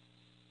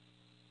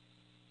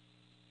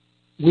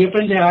 We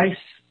open the eyes,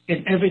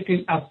 and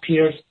everything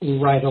appears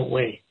right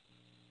away.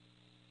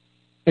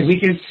 And we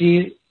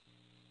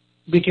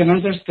can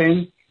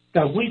understand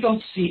that we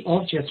don't see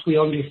objects, we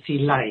only see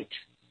light.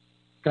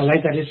 The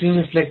light that is being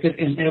reflected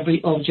in every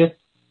object.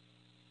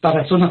 But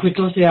as soon as we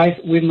close the eyes,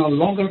 we no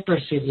longer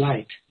perceive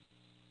light.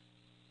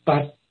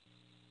 But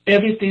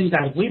everything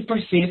that we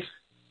perceive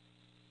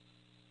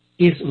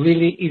is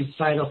really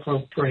inside of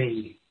our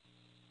brain.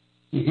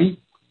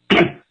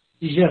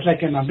 It's just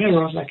like in a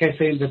mirror, like I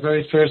say in the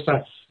very first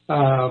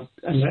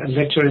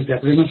lecture in the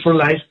Agreement for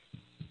Life,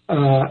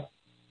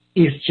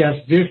 it's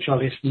just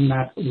virtual, it's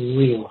not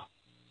real.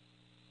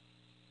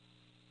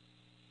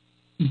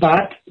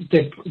 But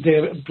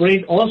the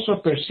brain also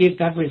perceives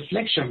that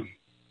reflection,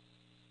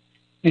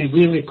 and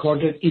we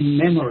record it in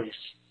memories.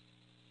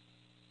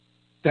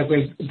 That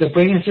when the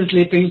brain is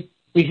sleeping,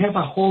 we have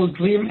a whole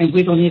dream, and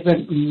we don't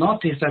even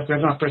notice that we're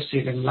not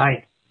perceiving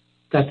light,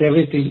 that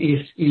everything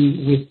is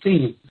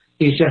within.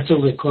 It's just a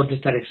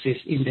recording that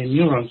exists in the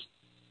neurons.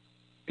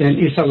 Then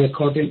it's a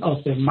recording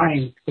of the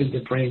mind when the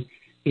brain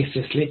is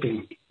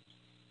sleeping.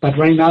 But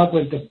right now,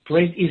 when the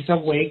brain is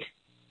awake,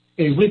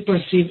 and we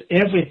perceive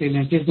everything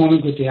at this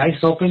moment with the eyes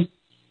open,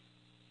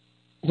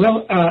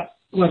 well,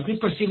 what we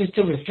perceive is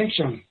the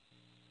reflection.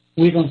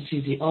 We don't see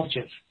the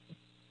objects.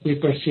 We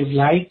perceive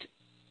light,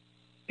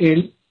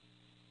 and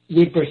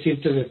we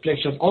perceive the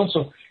reflection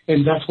also,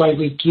 and that's why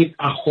we keep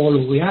a whole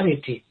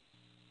reality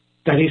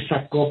that is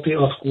a copy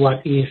of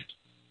what is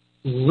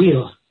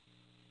real.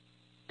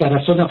 But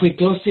as soon as we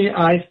close the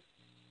eyes,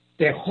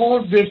 the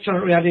whole virtual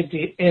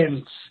reality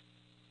ends.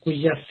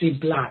 We just see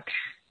black.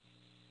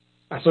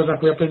 As soon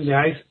as we open the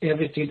eyes,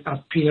 everything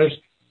appears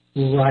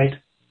right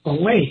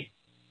away.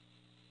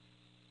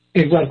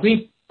 And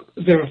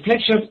the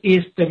reflection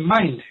is the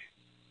mind.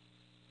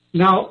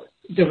 Now,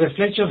 the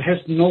reflection has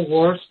no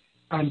words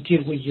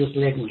until we use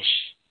language.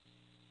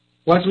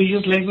 Once we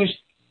use language,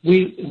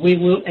 we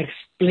will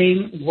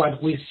explain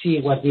what we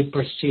see, what we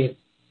perceive.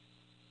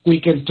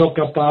 We can talk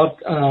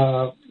about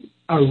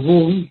a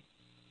room,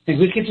 and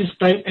we can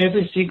describe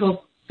every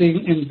single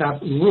thing in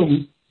that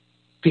room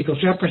because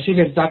we are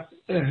perceiving that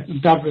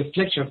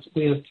reflection.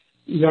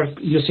 We are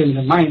using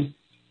the mind.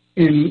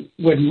 And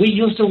when we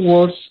use the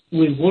words,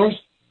 with words,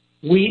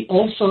 we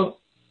also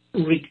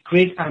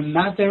recreate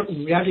another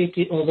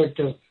reality over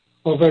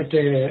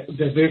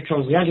the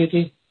virtual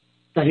reality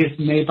that is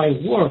made by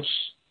words.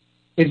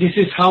 And this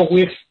is how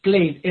we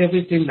explain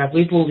everything that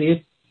we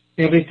believe,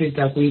 everything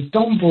that we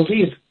don't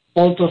believe,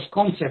 all those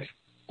concepts.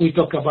 We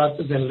talk about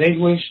the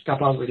language,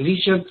 about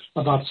religion,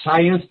 about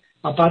science,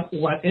 about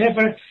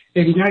whatever,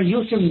 and we are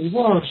using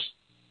words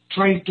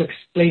trying to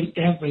explain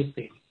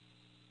everything.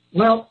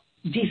 Well,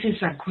 this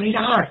is a great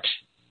art.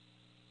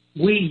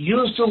 We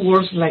use the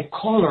words like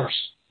colors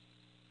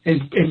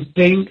and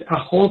paint a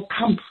whole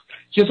camp.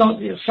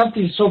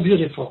 Something so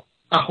beautiful,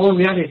 a whole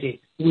reality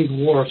with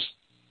words.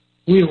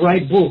 We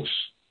write books.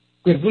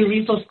 When we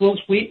read those books,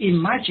 we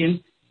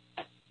imagine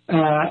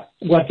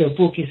what the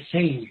book is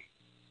saying.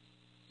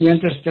 We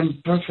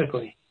understand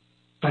perfectly,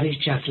 but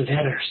it's just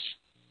letters.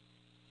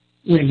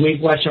 When we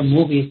watch a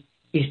movie,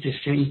 it's the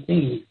same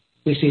thing.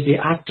 We see the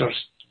actors,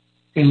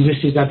 and we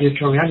see the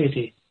virtual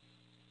reality.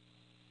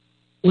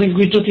 When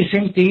we do the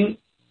same thing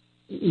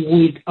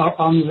with our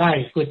own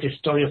life, with the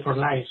story of our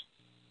life,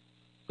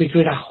 we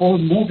create a whole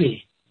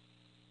movie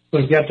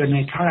where we are the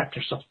main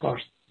characters, of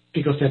course,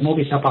 because the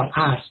movie is about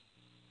us.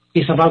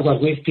 It's about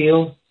what we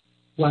feel,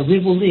 what we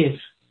believe,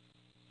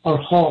 our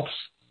hopes,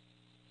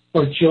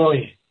 our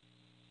joy,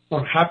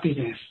 our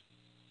happiness,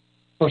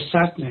 our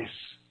sadness,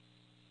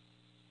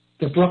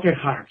 the broken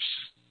hearts,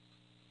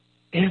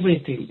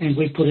 everything, and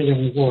we put it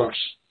in words.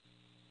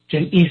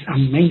 Then it's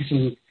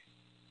amazing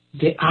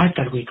the art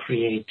that we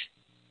create.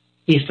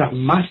 It's a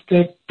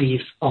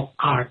masterpiece of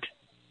art.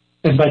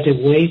 And by the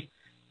way,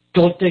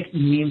 Toltec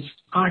means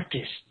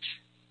artist.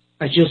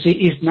 As you see,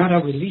 it's not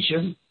a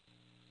religion.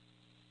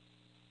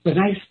 When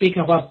I speak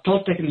about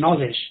Toltec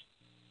knowledge,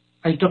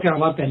 I'm talking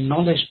about the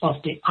knowledge of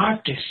the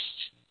artist.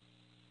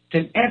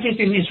 Then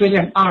everything is really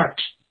an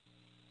art.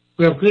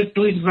 What we're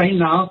doing right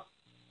now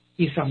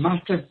is a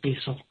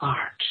masterpiece of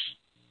art.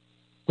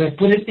 We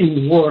put it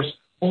in words,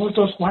 all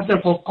those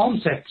wonderful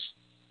concepts.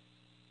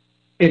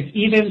 And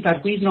even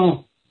that we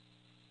know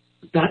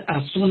that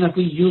as soon as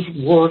we use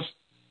words,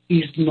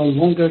 is no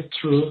longer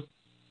true,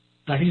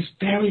 that is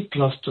very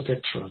close to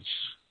the truth.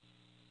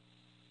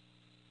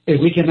 And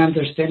we can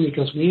understand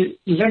because we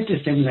learn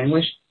the same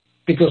language,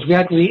 because we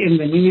agree in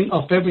the meaning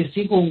of every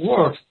single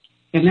word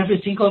and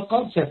every single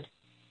concept.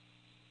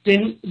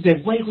 Then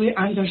the way we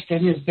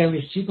understand is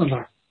very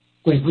similar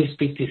when we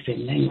speak the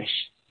same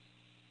language.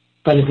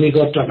 But if we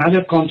go to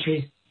another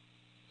country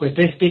where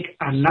they speak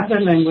another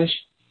language,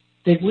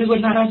 then we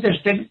will not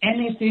understand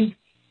anything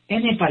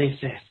anybody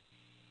says.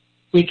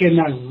 We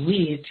cannot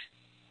read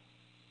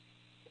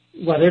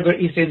whatever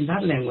is in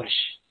that language.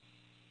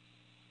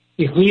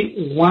 If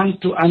we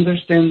want to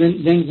understand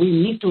them, then we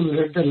need to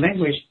learn the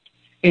language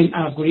and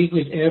agree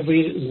with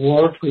every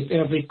word, with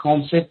every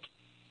concept,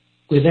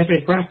 with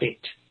every graphic.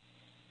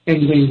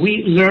 And when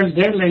we learn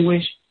their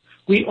language,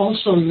 we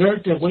also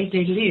learn the way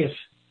they live,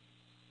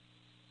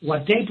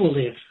 what they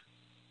believe,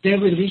 their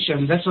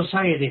religion, their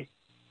society,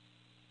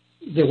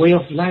 the way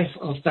of life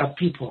of that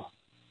people.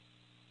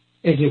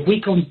 And if we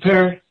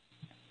compare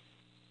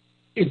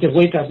the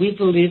way that we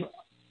believe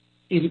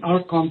in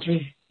our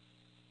country,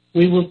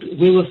 we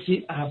will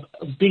see a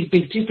big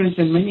difference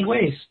in many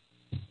ways.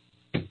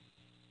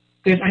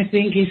 Then I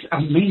think it's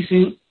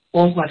amazing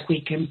all what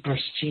we can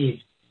perceive,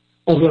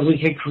 all what we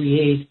can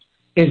create,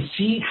 and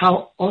see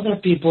how other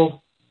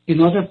people in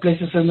other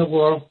places in the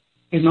world,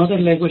 in other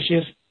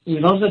languages,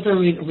 in other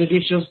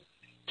religions,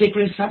 they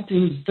create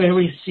something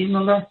very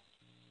similar,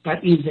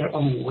 but in their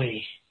own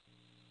way.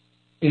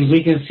 And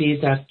we can see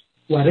that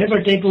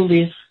whatever they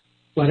believe,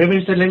 whatever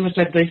is the language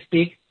that they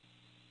speak,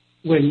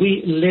 when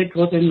we let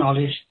go the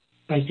knowledge,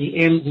 by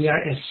the end we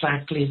are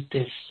exactly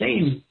the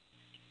same.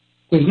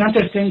 When we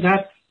understand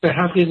that,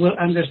 perhaps we will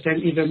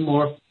understand even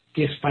more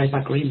these 5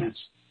 agreements,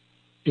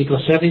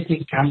 because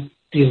everything comes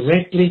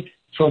directly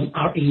from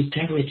our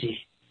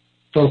integrity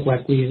for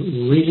what we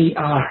really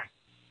are.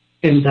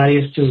 And that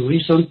is the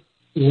reason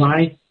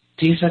why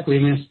these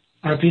agreements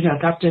are being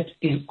adopted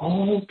in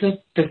all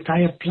the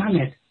entire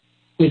planet,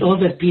 with all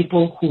the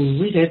people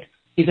who read it.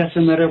 It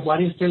doesn't matter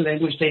what is the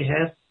language they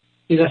have.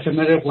 It doesn't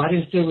matter what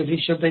is the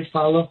religion they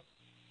follow,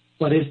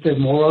 what is the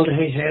moral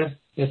they have,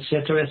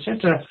 etc.,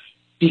 etc.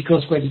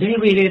 Because when they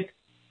read it,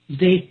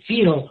 they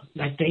feel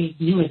like they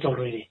knew it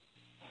already.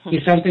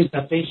 It's something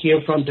that they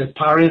hear from their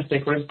parents, their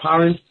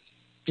grandparents,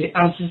 the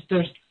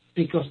ancestors,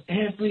 because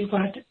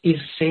everyone is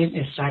saying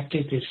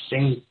exactly the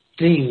same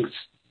things.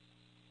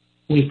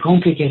 We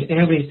complicate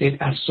everything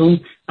as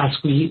soon as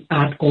we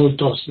add all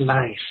those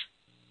lies.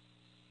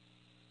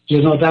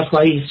 You know, that's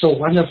why it's so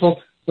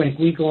wonderful when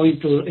we go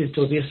into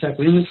this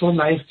agreement for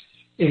life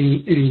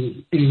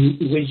and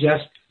we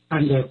just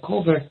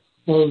uncover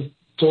all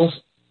those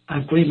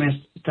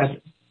agreements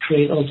that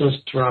create all those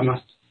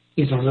dramas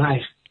in our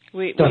life.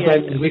 We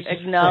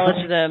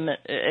acknowledge them,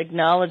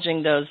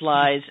 acknowledging those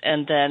lies,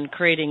 and then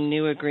creating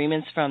new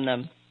agreements from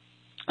them.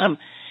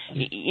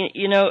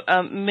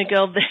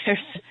 Miguel,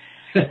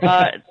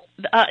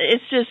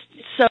 it's just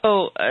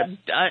so.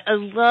 I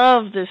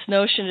love this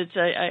notion.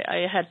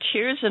 I had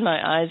tears in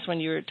my eyes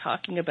when you were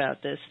talking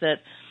about this.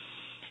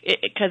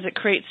 Because it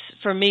creates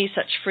for me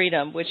such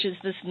freedom, which is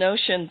this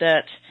notion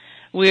that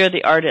we are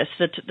the artists.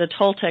 That the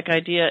Toltec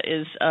idea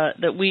is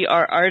that we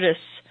are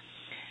artists.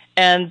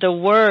 And the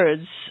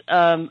words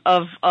are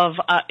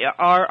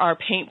our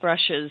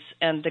paintbrushes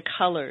and the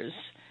colors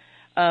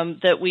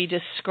that we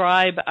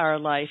describe our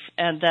life,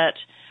 and that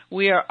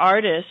we are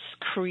artists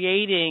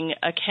creating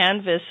a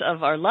canvas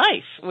of our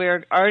life.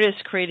 We're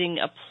artists creating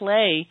a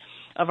play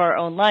of our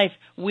own life.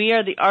 We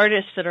are the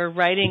artists that are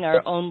writing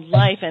our own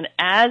life, and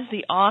as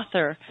the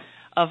author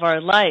of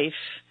our life,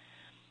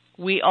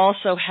 we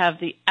also have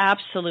the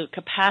absolute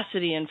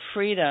capacity and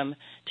freedom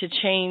to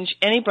change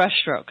any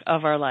brushstroke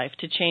of our life,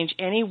 to change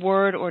any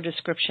word or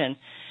description,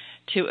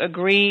 to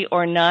agree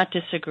or not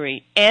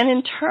disagree. And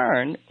in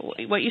turn,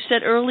 what you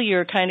said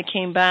earlier kind of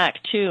came back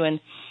too, and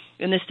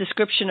in this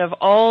description of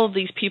all of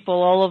these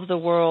people all over the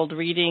world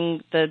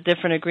reading the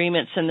different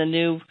agreements in the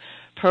new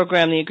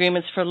program, the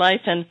Agreements for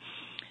Life, and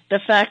the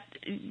fact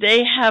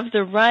they have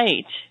the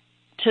right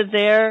to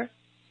their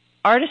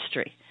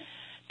artistry.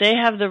 They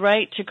have the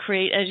right to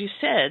create, as you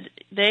said,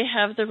 they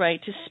have the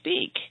right to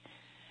speak.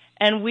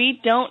 And we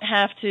don't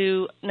have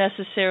to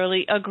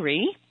necessarily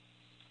agree.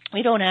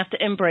 We don't have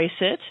to embrace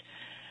it.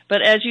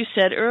 But as you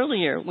said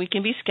earlier, we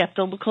can be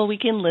skeptical, we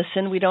can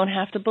listen, we don't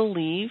have to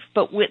believe,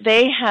 but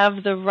they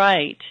have the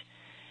right,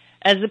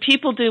 as the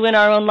people do in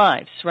our own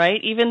lives,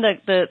 right? Even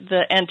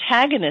the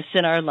antagonists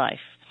in our life,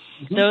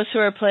 those who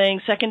are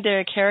playing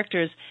secondary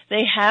characters,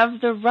 they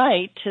have the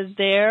right to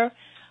their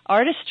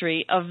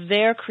artistry of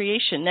their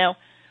creation. Now,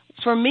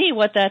 for me,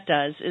 what that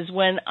does is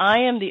when I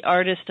am the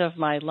artist of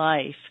my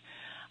life,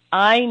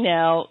 I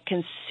now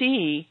can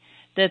see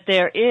that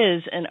there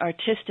is an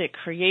artistic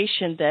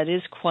creation that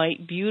is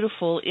quite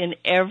beautiful in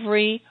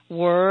every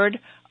word,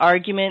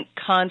 argument,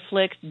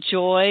 conflict,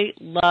 joy,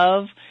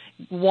 love,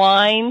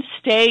 wine,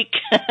 steak,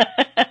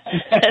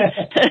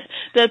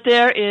 that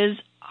there is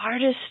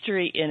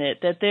artistry in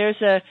it, that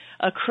there's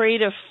a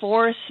creative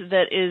force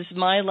that is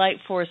my light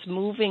force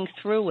moving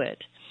through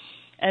it.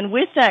 And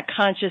with that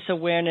conscious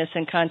awareness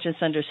and conscious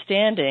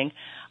understanding,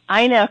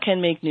 I now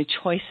can make new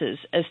choices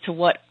as to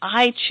what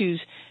I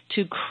choose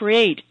to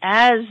create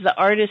as the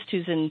artist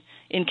who's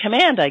in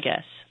command, I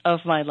guess,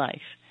 of my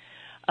life.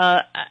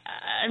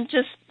 I'm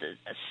just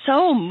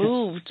so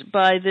moved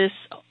by this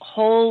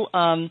whole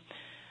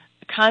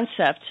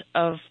concept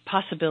of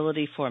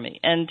possibility for me.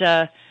 And,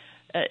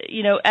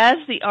 as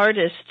the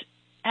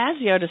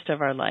artist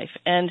of our life,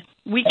 and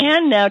we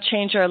can now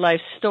change our life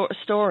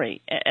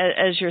story,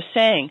 as you're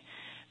saying,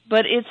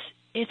 but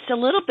it's a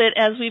little bit,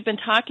 as we've been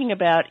talking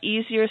about,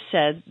 easier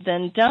said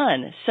than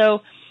done.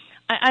 So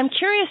I'm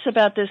curious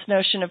about this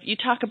notion of, you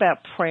talk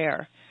about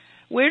prayer.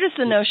 Where does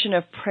the notion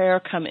of prayer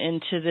come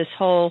into this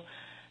whole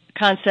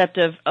concept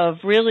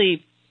of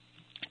really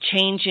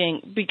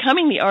changing,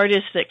 becoming the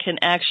artist that can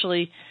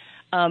actually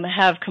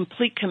have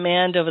complete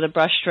command over the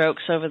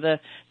brushstrokes, over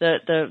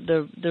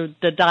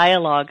the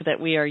dialogue that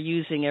we are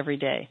using every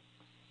day?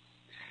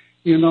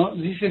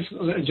 This is,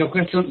 your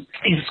question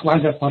is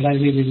wonderful. I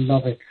really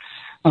love it.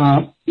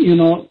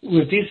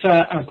 With this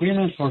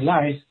agreement for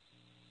life,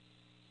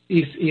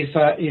 is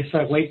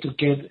a way to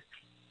get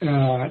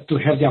to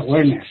have the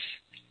awareness,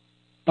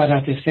 but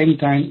at the same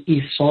time,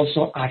 it's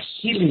also a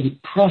healing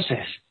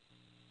process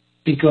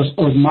because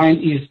our mind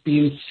is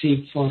being sick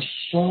for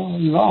so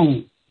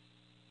long,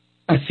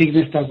 a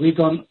sickness that we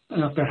don't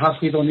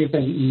perhaps we don't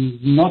even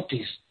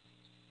notice.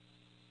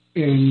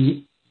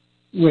 And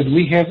when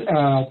we have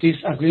this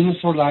agreement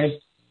for life,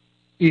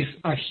 is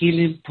a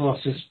healing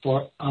process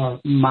for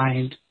our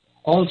mind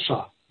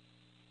also.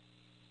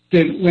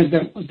 Then when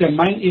the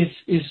mind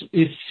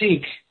is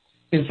sick,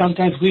 and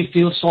sometimes we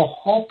feel so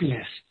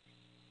hopeless.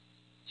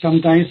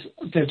 Sometimes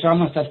the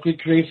dramas that we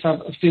create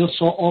feel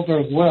so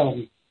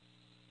overwhelmed,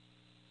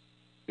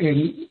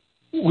 and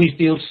we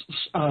feel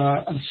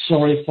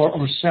sorry for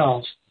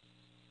ourselves.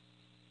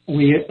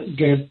 We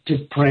get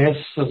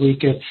depressed, we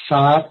get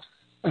sad,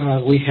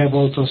 we have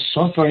also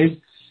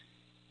suffering,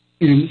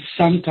 and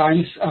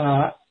sometimes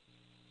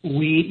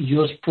we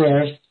use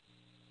prayers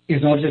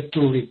in order to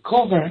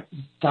recover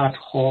that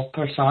hope.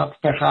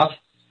 Perhaps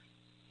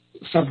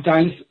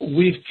sometimes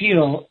we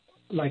feel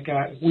like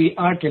we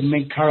are the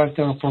main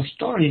character of our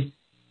story,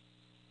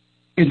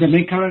 and the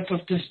main character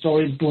of the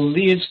story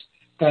believes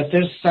that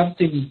there's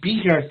something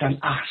bigger than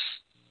us.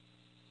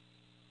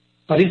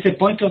 But it's the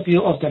point of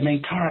view of the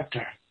main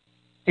character.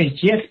 And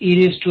yes, it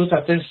is true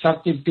that there's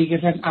something bigger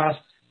than us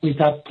with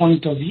that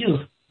point of view.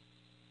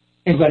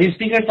 And what is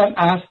bigger than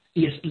us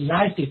is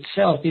life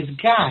itself, is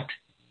God.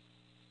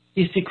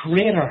 It's the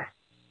creator.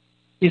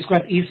 It's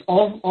what is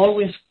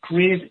always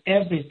created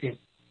everything.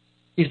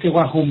 It's the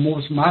one who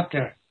moves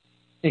matter.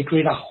 They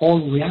create a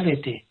whole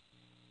reality.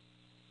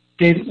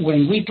 Then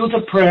when we do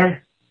the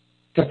prayer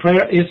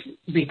is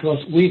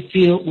because we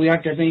feel we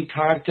are the main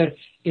character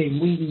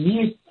and we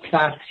need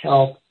that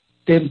help.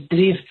 Then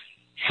please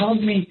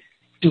help me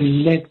to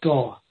let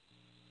go.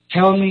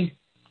 Help me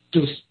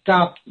to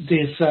stop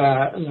this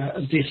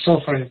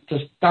suffering, to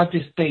stop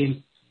this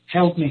pain.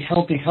 Help me.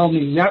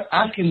 We are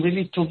asking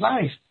really to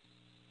life.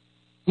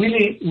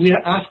 Really, we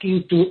are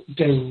asking to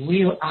the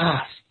real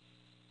us.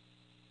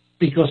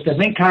 Because the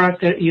main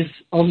character is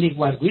only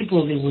what we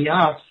believe we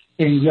are,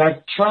 and we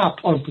are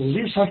trapped, or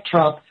beliefs are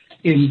trapped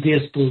in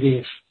this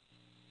belief.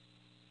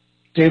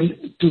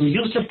 Then to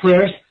use the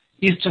prayers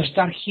is to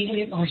start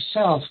healing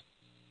ourselves,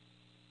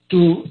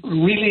 to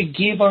really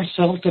give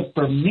ourselves the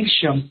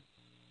permission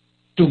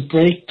to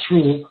break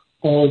through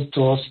all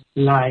those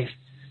lies.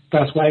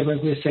 That's why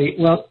when we say,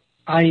 well,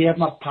 I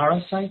am a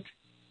parasite,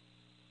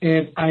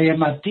 and I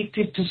am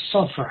addicted to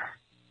suffer.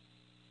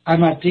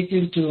 I'm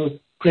addicted to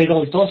create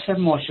all those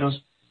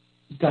emotions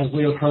that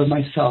will hurt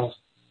myself.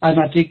 I'm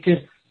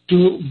addicted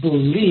to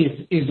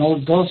believe in all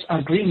those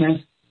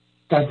agreements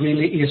that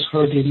really is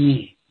hurting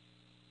me.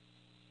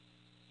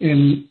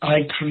 And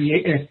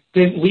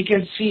then we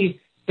can see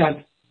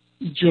that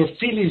your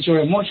feelings,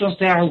 your emotions,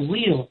 they are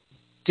real.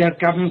 They are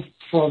coming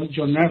from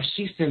your nerve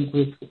system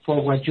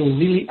for what you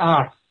really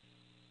are.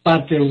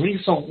 But the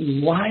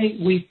reason why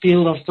we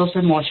feel those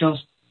emotions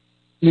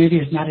maybe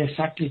is not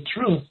exactly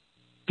true,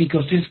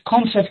 because this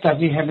concept that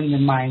we have in the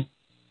mind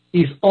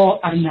is, oh,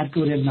 I'm not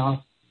good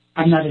enough,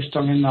 I'm not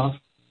strong enough,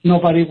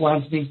 nobody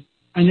wants me,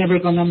 I'm never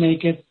going to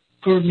make it,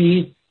 for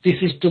me, this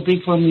is too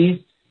big for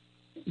me.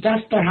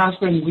 That's perhaps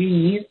when we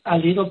need a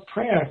little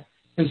prayer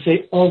and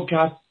say, oh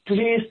God,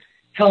 please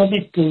help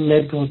me to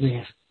let go of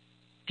this.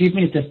 Give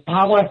me the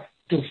power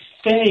to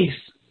face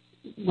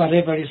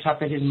whatever is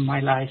happening in my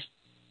life,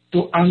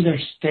 to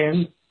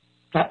understand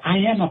that I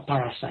am a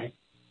parasite,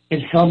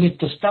 and help me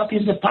to stop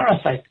being the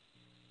parasite.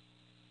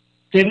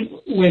 Then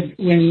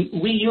when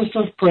we use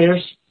those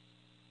prayers,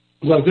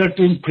 what we're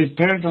doing,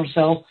 preparing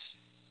ourselves,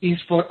 is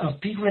for a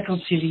big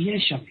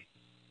reconciliation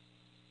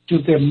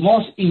to the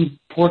most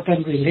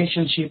important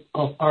relationship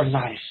of our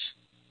lives,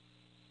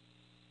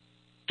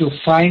 to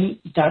find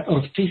that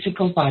our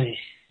physical body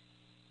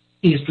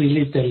is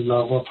really the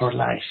love of our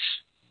life.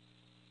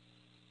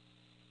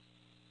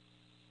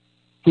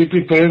 We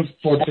prepare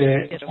for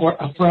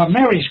a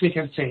marriage, we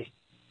can say.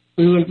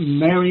 We will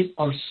marry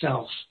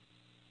ourselves.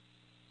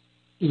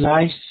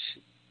 Lives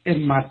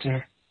and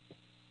matter,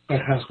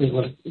 perhaps we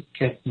will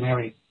get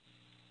married.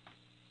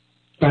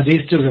 But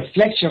it's the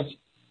reflection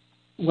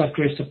what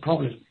creates the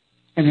problem.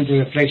 And the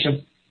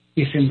reflection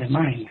is in the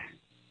mind.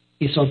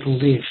 It's our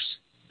beliefs.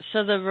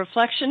 So the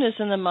reflection is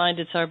in the mind,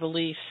 it's our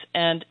beliefs.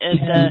 And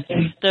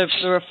the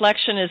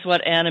reflection is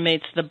what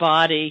animates the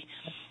body.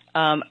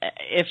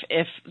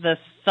 If the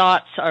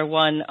thoughts are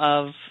one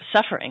of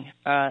suffering,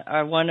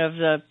 are one of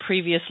the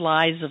previous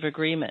lies of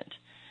agreement,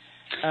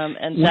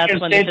 and that's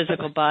when the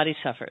physical body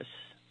suffers.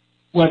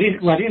 What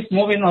is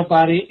moving our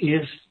body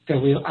is the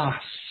real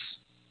us,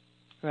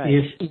 right.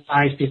 Is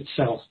life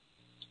itself.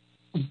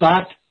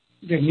 But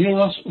the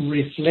neurons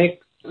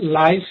reflect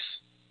life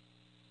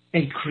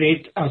and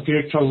create a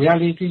virtual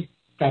reality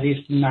that is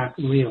not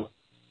real.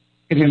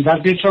 And in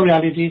that virtual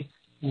reality,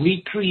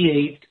 we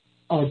create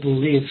our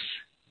beliefs.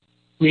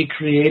 We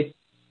create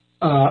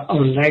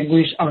our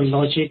language, our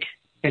logic,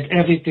 and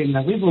everything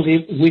that we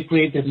believe. We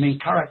create the main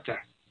character,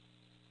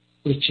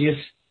 which is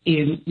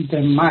in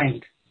the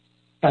mind,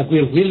 that we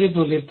really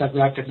believe that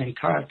we are the main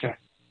character.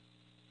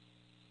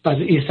 But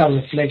it's a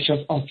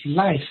reflection of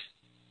life.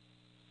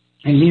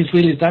 And it's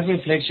really that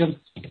reflection,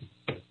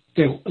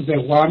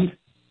 the one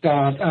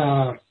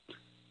that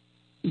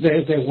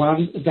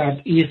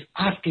is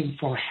asking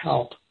for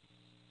help,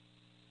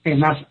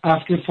 and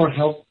asking for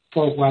help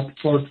for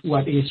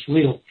what is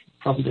real,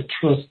 from the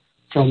truth,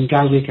 from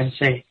God, we can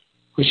say,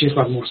 which is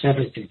what moves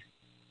everything.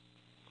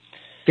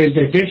 Then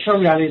the virtual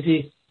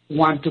reality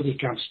want to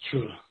become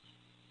true.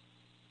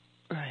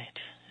 Right.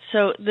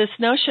 So this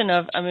notion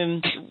of, I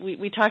mean,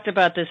 we talked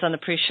about this on the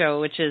pre-show,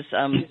 which is,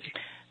 I'm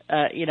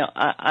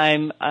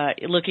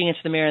looking into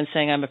the mirror and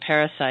saying I'm a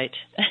parasite.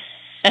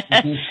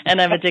 Mm-hmm.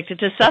 And I'm addicted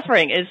to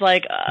suffering is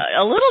like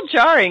a little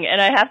jarring. And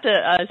I have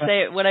to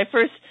say, when I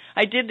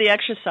did the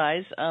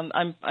exercise,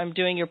 I'm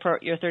doing your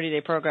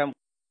 30-day program.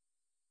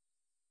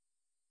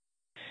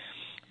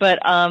 But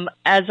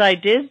as I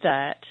did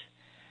that,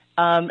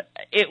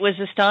 it was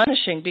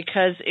astonishing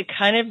because it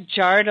kind of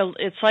jarred.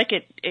 It's like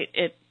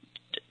it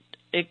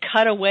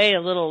cut away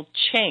a little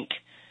chink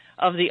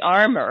of the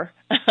armor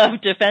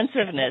of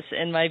defensiveness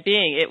in my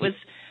being. It was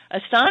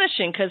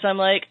astonishing because I'm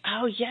like,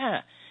 oh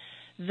yeah,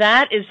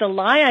 that is the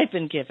lie I've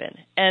been given.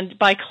 And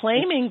by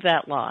claiming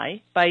that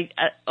lie, by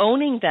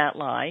owning that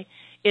lie,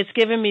 it's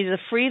given me the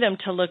freedom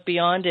to look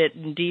beyond it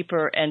and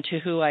deeper and to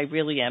who I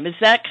really am. Is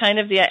that kind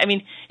of I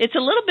mean, it's a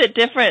little bit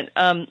different,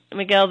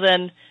 Miguel,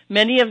 than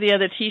many of the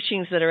other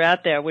teachings that are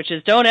out there, which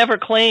is don't ever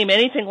claim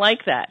anything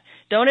like that.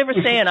 Don't ever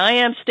say an I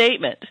am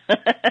statement.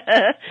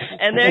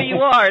 And there you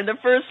are in the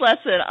first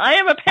lesson. I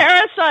am a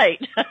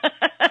parasite.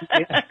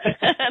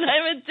 And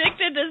I'm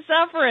addicted to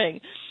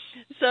suffering.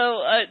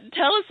 So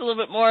tell us a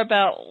little bit more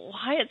about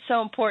why it's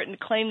so important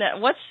to claim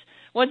that. What's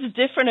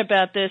different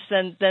about this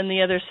than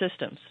the other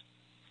systems?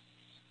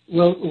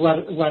 Well,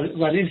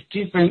 what is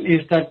different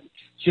is that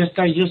you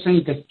start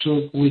using the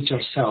truth with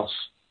yourself.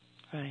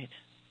 Right.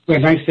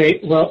 When I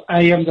say, well,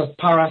 I am the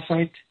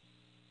parasite,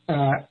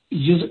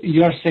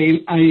 you are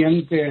saying I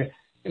am the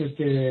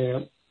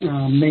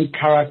main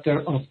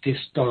character of this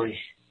story.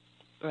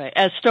 Right.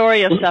 A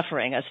story of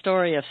suffering,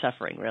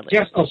 really.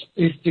 Yes,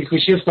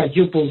 which is what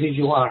you believe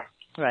you are.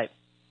 Right.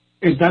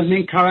 And that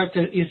main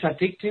character is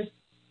addicted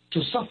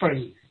to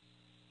suffering.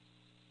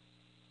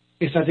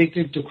 It's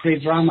addicted to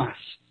create dramas.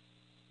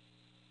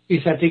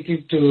 It's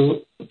addicted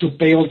to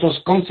pay all those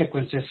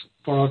consequences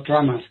for our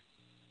dramas.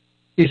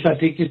 It's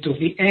addicted to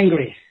be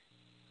angry.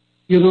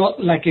 You know,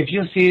 like if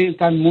you see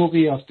that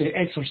movie of The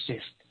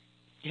Exorcist.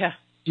 Yeah.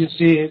 You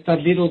see that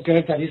little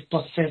girl that is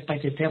possessed by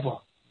the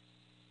devil.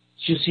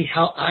 You see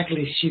how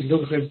ugly she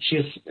looks and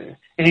she's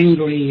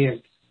angry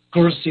and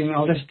cursing and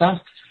all that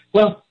stuff.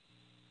 Well,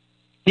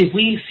 If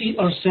we see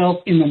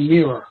ourselves in the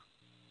mirror,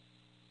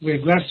 we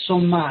are so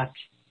mad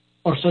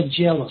or so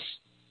jealous.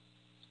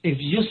 If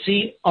you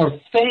see our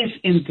face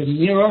in the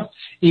mirror,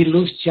 it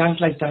looks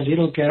just like the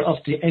little girl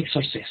of The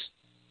Exorcist.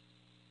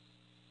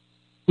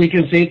 We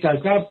can say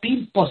that we are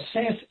being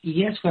possessed.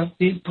 Yes, we are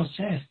being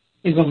possessed.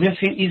 And what we are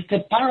saying is the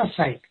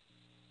parasite.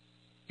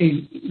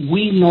 And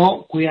we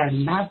know we are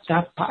not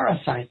that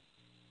parasite,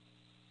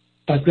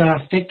 but we are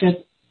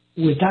affected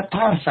with that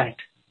parasite.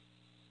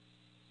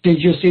 Did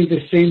you see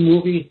the same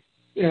movie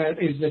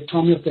in the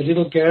tummy of the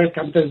little girl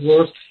comes the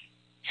words,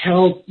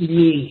 help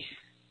me.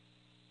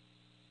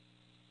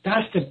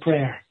 That's the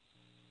prayer.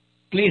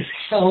 Please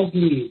help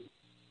me.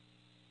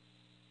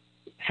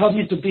 Help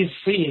me to be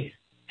free.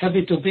 Help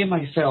me to be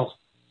myself.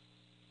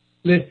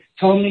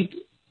 Help me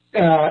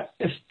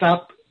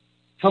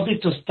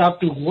to stop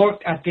to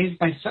work against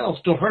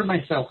myself, to hurt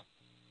myself.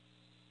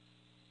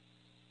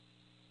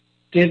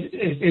 Then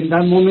in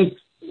that moment,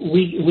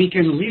 we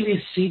can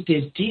really see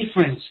the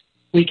difference.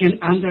 We can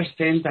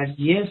understand that,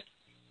 yes,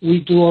 we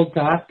do all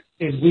that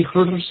and we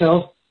hurt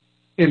ourselves,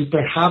 and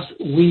perhaps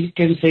we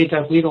can say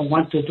that we don't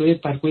want to do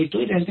it, but we do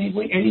it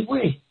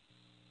anyway.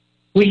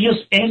 We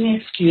use any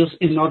excuse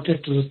in order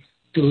to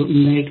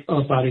make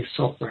our body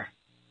suffer.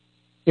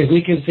 And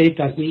we can say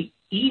that we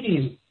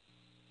eating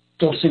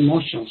those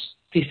emotions.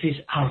 This is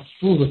our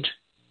food.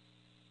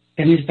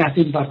 And it's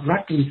nothing but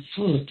rotten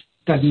food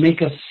that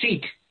make us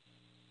sick.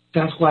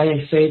 That's why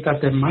I say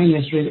that the mind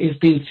is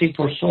being sick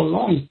for so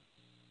long.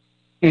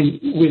 And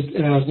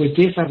with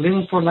this, our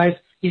living for life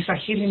is a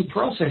healing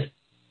process.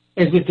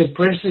 And with the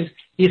process,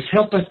 it's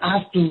helping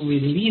us to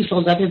release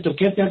all that and to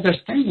get the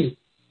understanding.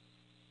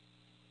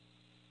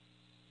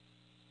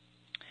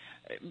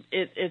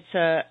 It's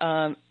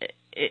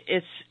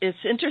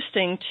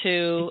interesting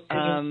to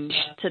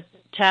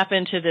tap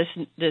into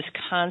this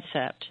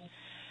concept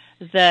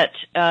that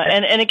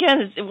and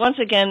again, once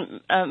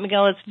again,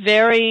 Miguel, it's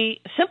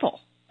very simple.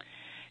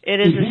 It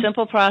is a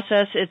simple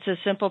process. It's a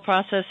simple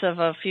process of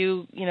a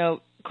few,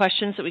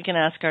 questions that we can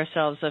ask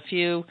ourselves,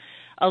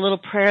 a little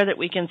prayer that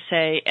we can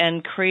say,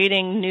 and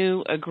creating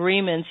new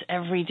agreements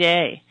every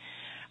day.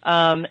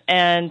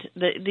 And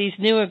these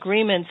new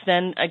agreements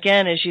then,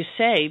 again, as you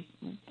say,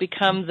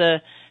 become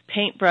the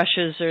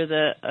paintbrushes or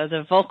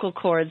the vocal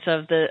cords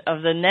of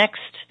the next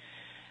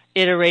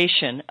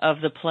iteration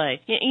of the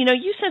play.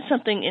 You said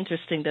something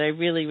interesting that I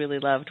really, really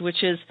loved,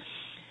 which is,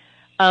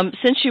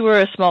 since you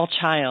were a small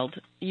child,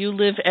 you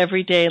live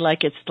every day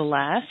like it's the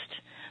last,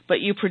 but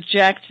you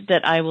project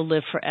that I will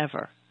live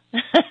forever.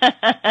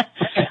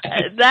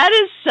 That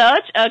is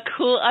such a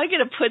cool, I'm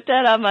going to put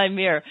that on my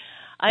mirror.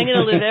 I'm going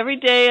to live every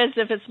day as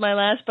if it's my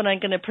last, but I'm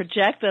going to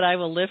project that I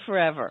will live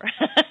forever.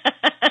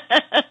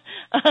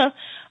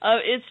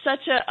 It's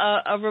such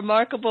a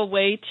remarkable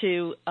way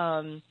to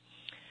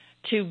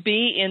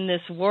be in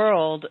this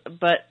world,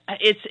 but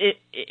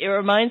it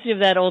reminds me of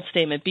that old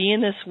statement: "Be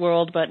in this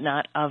world, but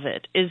not of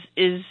it."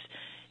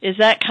 Is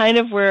that kind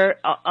of where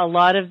a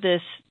lot of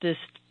this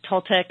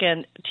Toltec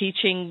and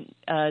teaching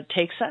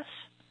takes us?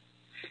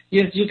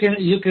 Yes, you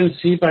can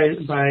see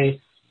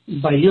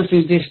by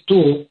using this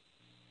tool,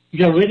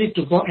 you're ready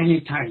to go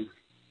anytime.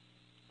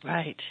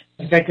 Right.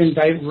 Like I can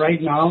die right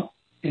now,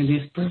 and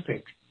it's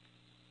perfect.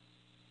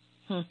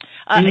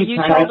 I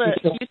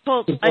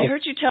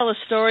heard you tell a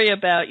story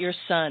about your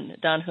son,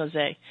 Don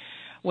Jose,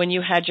 when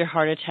you had your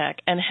heart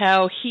attack, and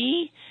how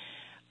he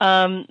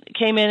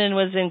came in and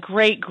was in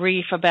great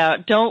grief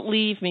about, don't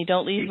leave me,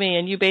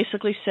 and you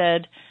basically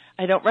said,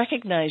 I don't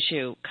recognize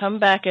you, come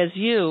back as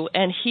you,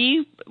 and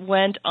he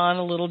went on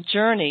a little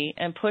journey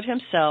and put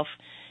himself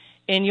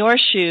in your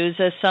shoes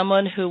as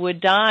someone who would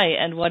die,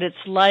 and what it's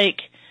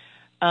like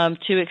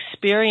to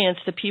experience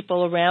the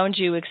people around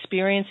you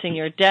experiencing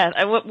your death.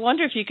 I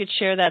wonder if you could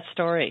share that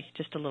story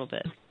just a little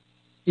bit.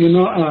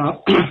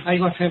 I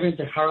was having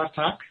the heart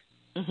attack,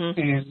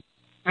 and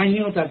I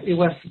knew that it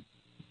was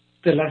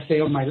the last day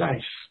of my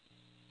life.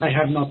 I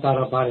had no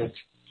doubt about it,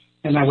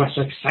 and I was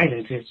so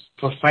excited.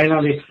 For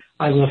finally,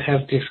 I will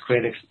have this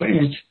great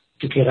experience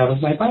to get out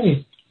of my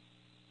body.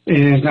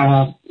 And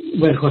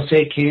when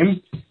Jose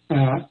came,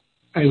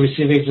 I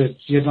received it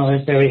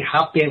with, very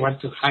happy. I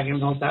want to hug him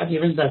and all that,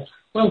 even that.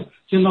 Well,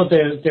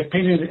 the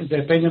pain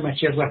in my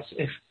chest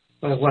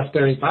was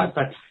very bad,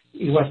 but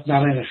it was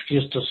not an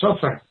excuse to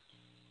suffer.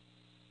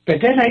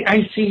 But then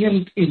I see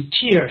him in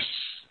tears.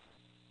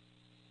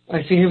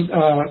 I see him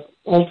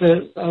all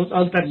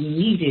that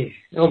need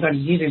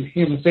in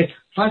him, and say,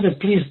 Father,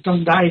 please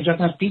don't die. You're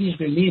not finished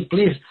with me.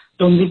 Please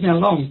don't leave me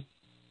alone.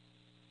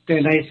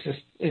 Then I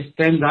just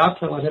stand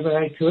up or whatever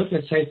I could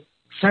and say,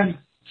 son,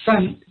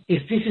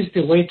 if this is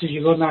the way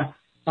you're gonna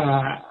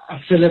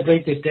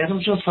celebrate the death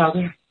of your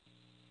father,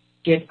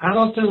 get out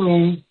of the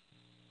room,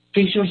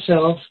 fix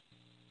yourself,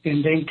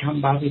 and then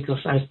come back, because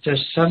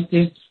there's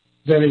something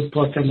very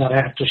important that I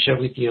have to share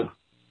with you.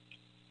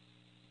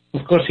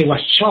 Of course, he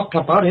was shocked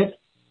about it.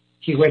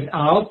 He went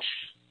out.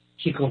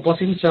 He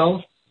composed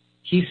himself.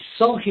 He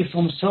saw his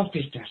own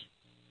selfishness.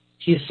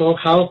 He saw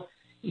how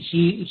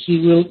he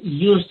will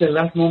use the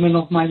last moment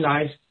of my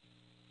life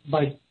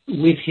by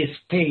with his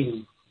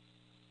pain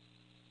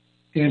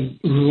and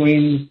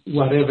ruin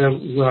whatever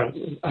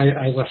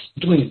I was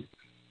doing.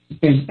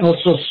 And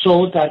also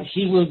so that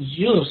he will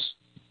use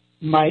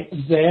my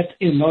death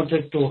in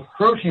order to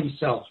hurt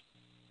himself.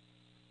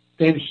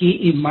 Then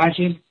he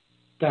imagined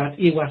that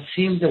it was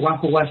him, the one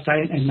who was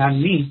dying, and not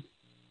me,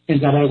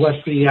 and that I was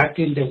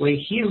reacting the way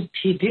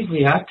he did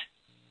react.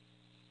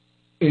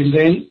 And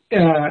then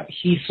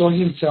he saw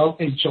himself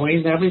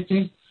enjoying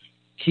everything.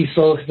 He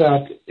saw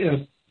that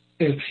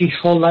his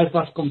whole life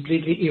was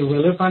completely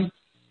irrelevant,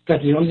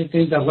 that the only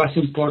thing that was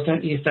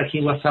important is that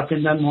he was happy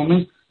in that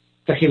moment,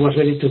 that he was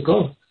ready to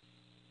go.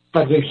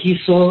 But when he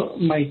saw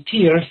my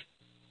tears,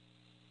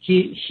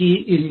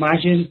 he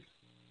imagined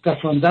that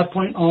from that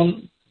point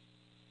on,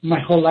 my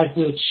whole life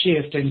will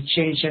shift and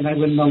change, and I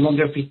will no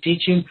longer be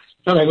teaching,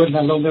 that I will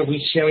no longer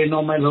be sharing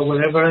all my love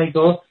wherever I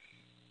go,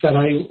 that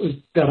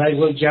I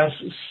will just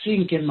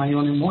sink in my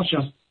own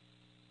emotions,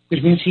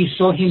 which means he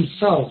saw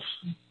himself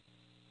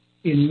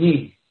in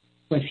me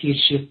when he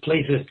should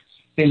place it.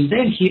 And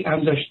then he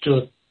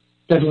understood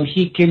that when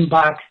he came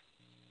back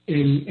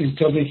and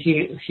told me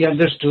he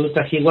understood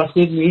that he was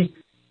with me,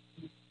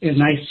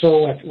 and I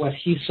saw what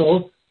he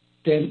saw,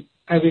 then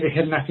I really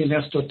had nothing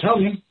else to tell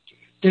him.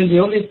 Then the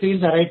only thing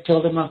that I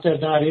told him after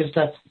that is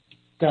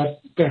that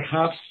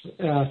perhaps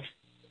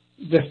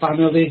the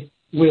family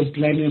will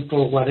blame him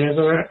for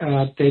whatever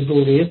they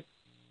believe,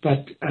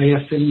 but I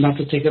asked him not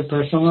to take it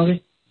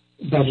personally,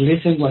 but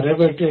listen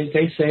whatever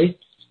they say,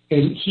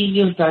 and he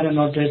used that in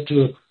order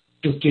to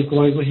keep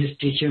going with his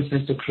teachings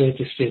and to create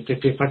this fifth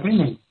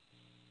agreement.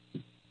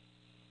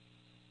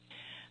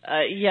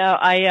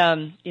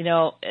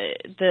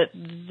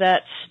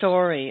 That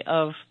story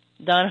of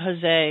Don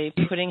Jose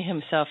putting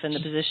himself in the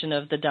position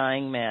of the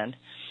dying man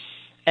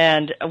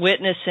and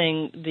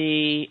witnessing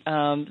the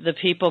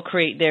people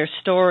create their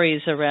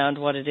stories around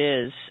what it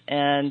is.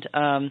 And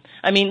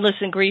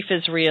listen, grief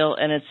is real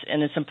and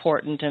it's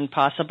important and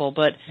possible.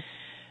 But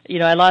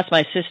I lost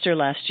my sister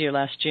last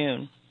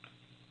June,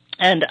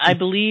 and I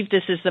believe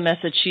this is the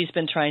message she's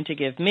been trying to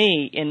give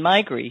me in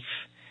my grief,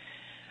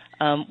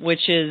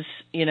 which is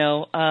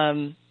live.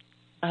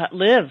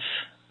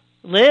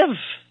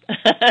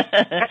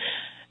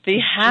 Be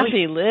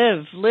happy,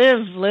 live.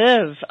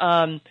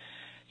 I'm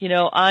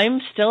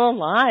still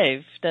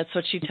alive. That's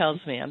what she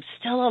tells me. I'm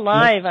still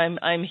alive.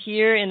 I'm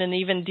here in an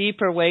even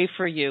deeper way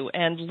for you,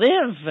 and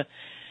live.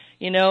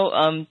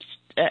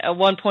 At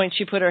one point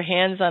she put her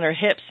hands on her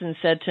hips and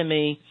said to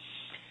me,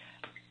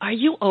 "Are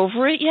you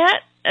over it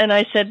yet?" And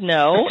I said,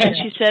 "No." And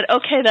she said,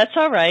 "Okay, that's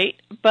all right.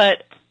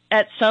 But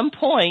at some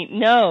point,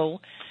 know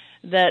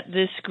that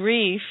this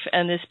grief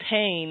and this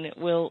pain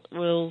will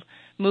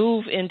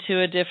move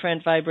into a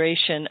different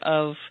vibration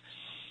of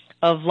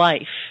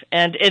life."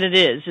 And it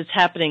is. It's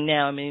happening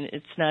now. I mean,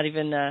 it's not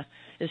even,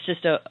 it's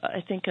just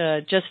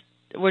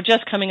we're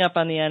just coming up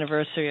on the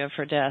anniversary of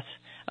her death,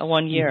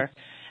 1 year.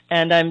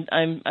 And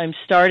I'm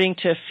starting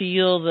to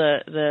feel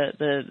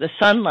the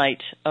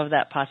sunlight of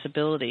that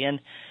possibility. And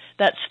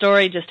that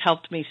story just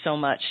helped me so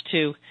much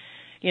to,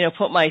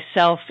 put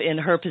myself in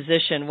her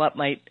position,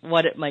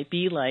 what it might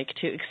be like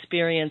to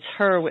experience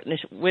her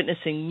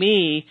witnessing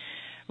me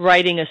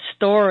writing a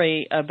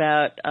story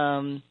about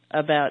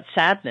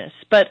sadness,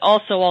 but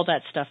also all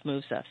that stuff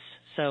moves us.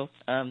 So,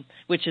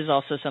 which is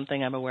also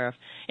something I'm aware of.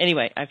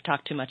 Anyway, I've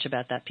talked too much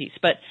about that piece,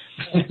 but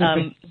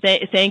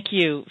thank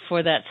you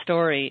for that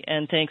story,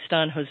 and thanks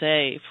Don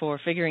Jose for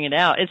figuring it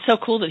out. It's so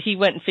cool that he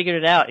went and figured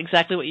it out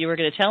exactly what you were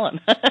going to tell him.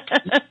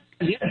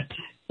 Yeah,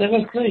 that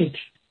was great.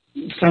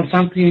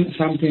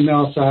 Something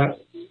else.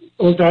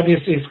 All that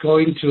is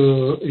going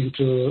into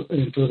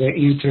the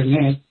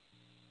internet.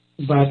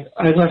 But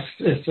I was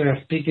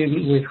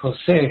speaking with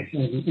Jose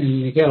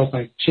and Miguel,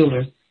 my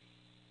children,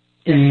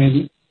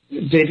 and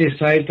they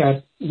decided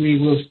that we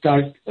will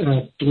start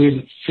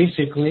doing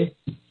physically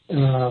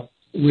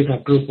with a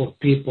group of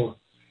people.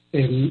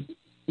 And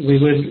we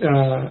will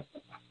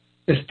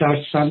start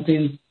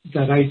something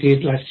that I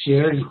did last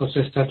year, and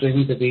Jose started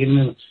in the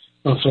beginning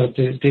of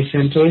this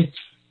century,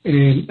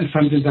 and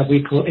something that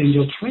we call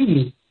angel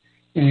training.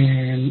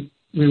 And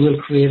we will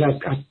create a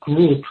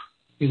group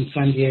in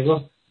San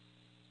Diego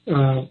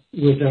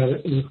with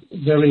a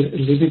very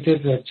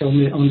limited,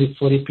 only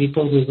 40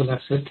 people we will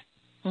accept,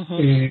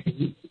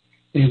 and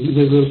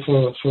we will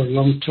for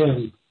long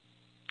term.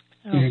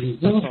 And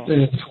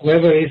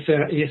whoever is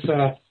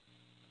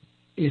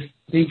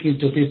thinking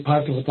to be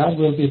part of that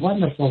will be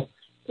wonderful.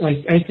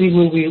 I think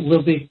we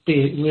will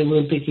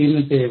begin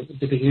at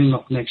the beginning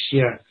of next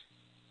year.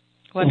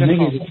 Wonderful.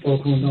 Or maybe before,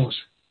 who knows?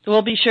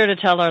 We'll be sure to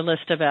tell our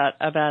list about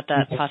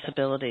that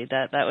possibility.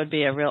 That would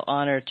be a real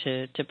honor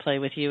to play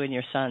with you and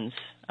your sons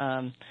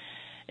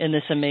in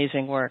this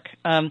amazing work.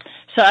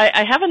 So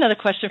I have another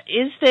question.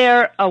 Is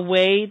there a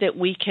way that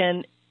we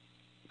can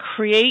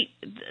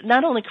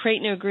not only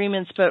create new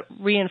agreements, but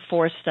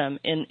reinforce them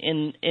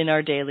in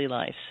our daily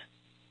lives?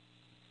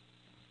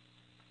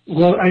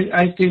 Well,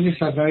 I think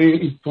it's a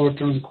very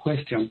important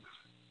question.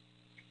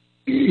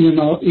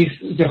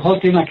 The whole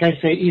thing, like I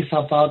say, is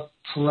about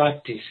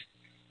practice.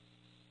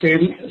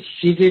 then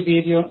see the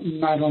video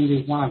not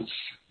only once.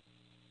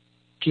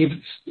 Keep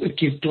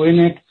doing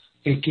it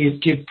and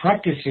keep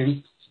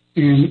practicing,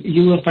 and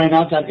you will find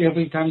out that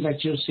every time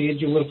that you see it,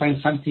 you will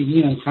find something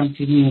new and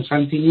something new and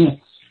something new.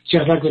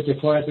 Just like with the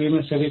Four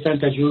Agreements, every time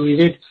that you read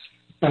it,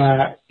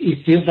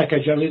 it feels like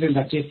you're reading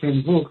a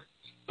different book,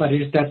 but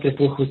it's that the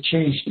book who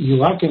changed.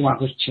 You are the one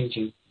who's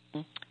changing.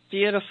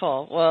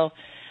 Beautiful. Well,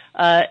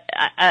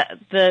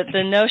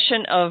 the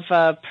notion of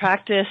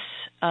practice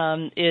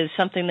is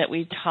something that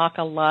we talk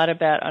a lot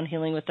about on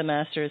Healing with the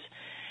Masters,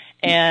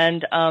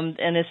 and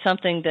it's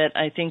something that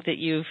I think that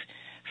you've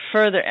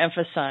further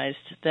emphasized,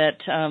 that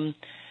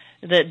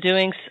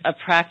doing a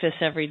practice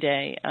every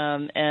day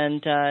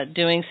and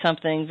doing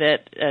something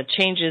that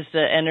changes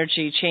the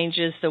energy,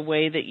 changes the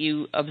way that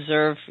you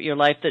observe your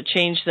life, that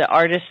change the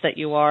artist that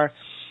you are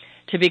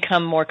to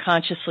become more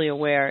consciously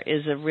aware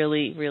is a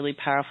really, really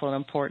powerful and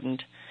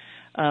important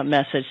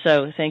message.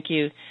 So thank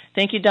you.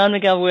 Thank you, Don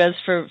Miguel Ruiz,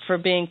 for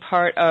being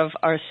part of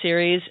our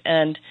series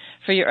and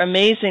for your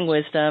amazing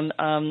wisdom.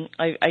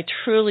 I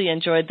truly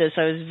enjoyed this.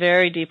 I was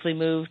very deeply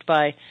moved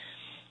by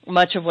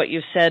much of what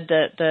you've said,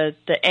 the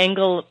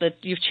angle that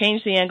you've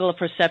changed the angle of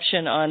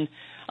perception on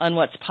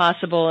what's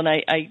possible, and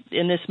I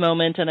in this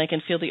moment, and I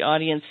can feel the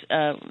audience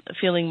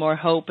feeling more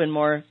hope and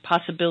more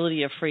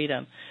possibility of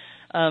freedom.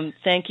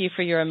 Thank you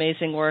for your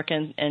amazing work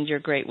and your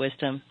great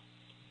wisdom.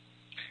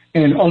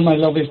 And all my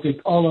love is with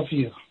all of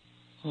you.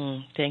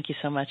 Thank you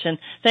so much. And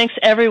thanks,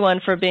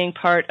 everyone, for being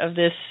part of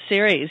this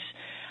series.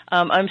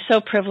 I'm so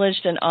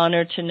privileged and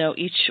honored to know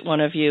each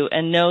one of you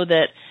and know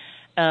that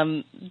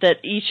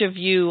each of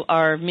you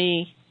are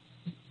me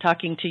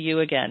talking to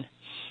you again.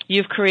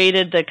 You've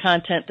created the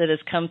content that has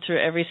come through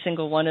every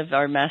single one of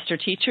our master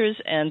teachers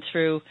and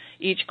through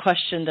each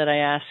question that I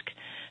ask.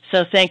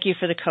 So thank you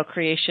for the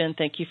co-creation.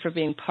 Thank you for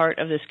being part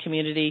of this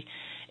community.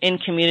 In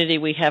community,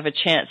 we have a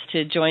chance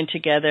to join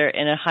together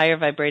in a higher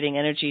vibrating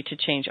energy to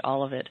change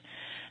all of it.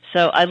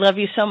 So I love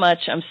you so much.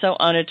 I'm so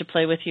honored to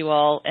play with you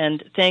all,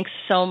 and thanks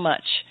so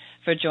much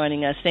for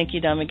joining us. Thank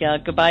you, Don Miguel.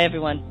 Goodbye,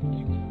 everyone.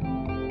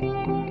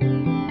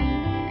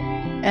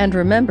 And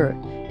remember,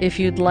 if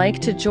you'd like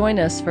to join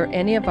us for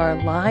any of our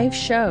live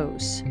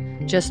shows,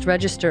 just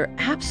register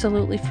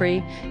absolutely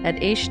free at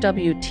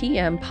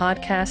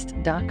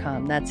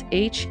hwtmpodcast.com. That's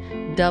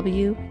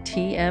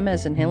HWTM,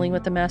 as in Healing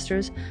with the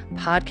Masters,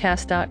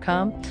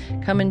 podcast.com.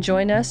 Come and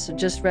join us.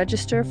 Just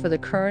register for the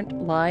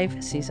current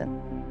live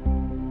season.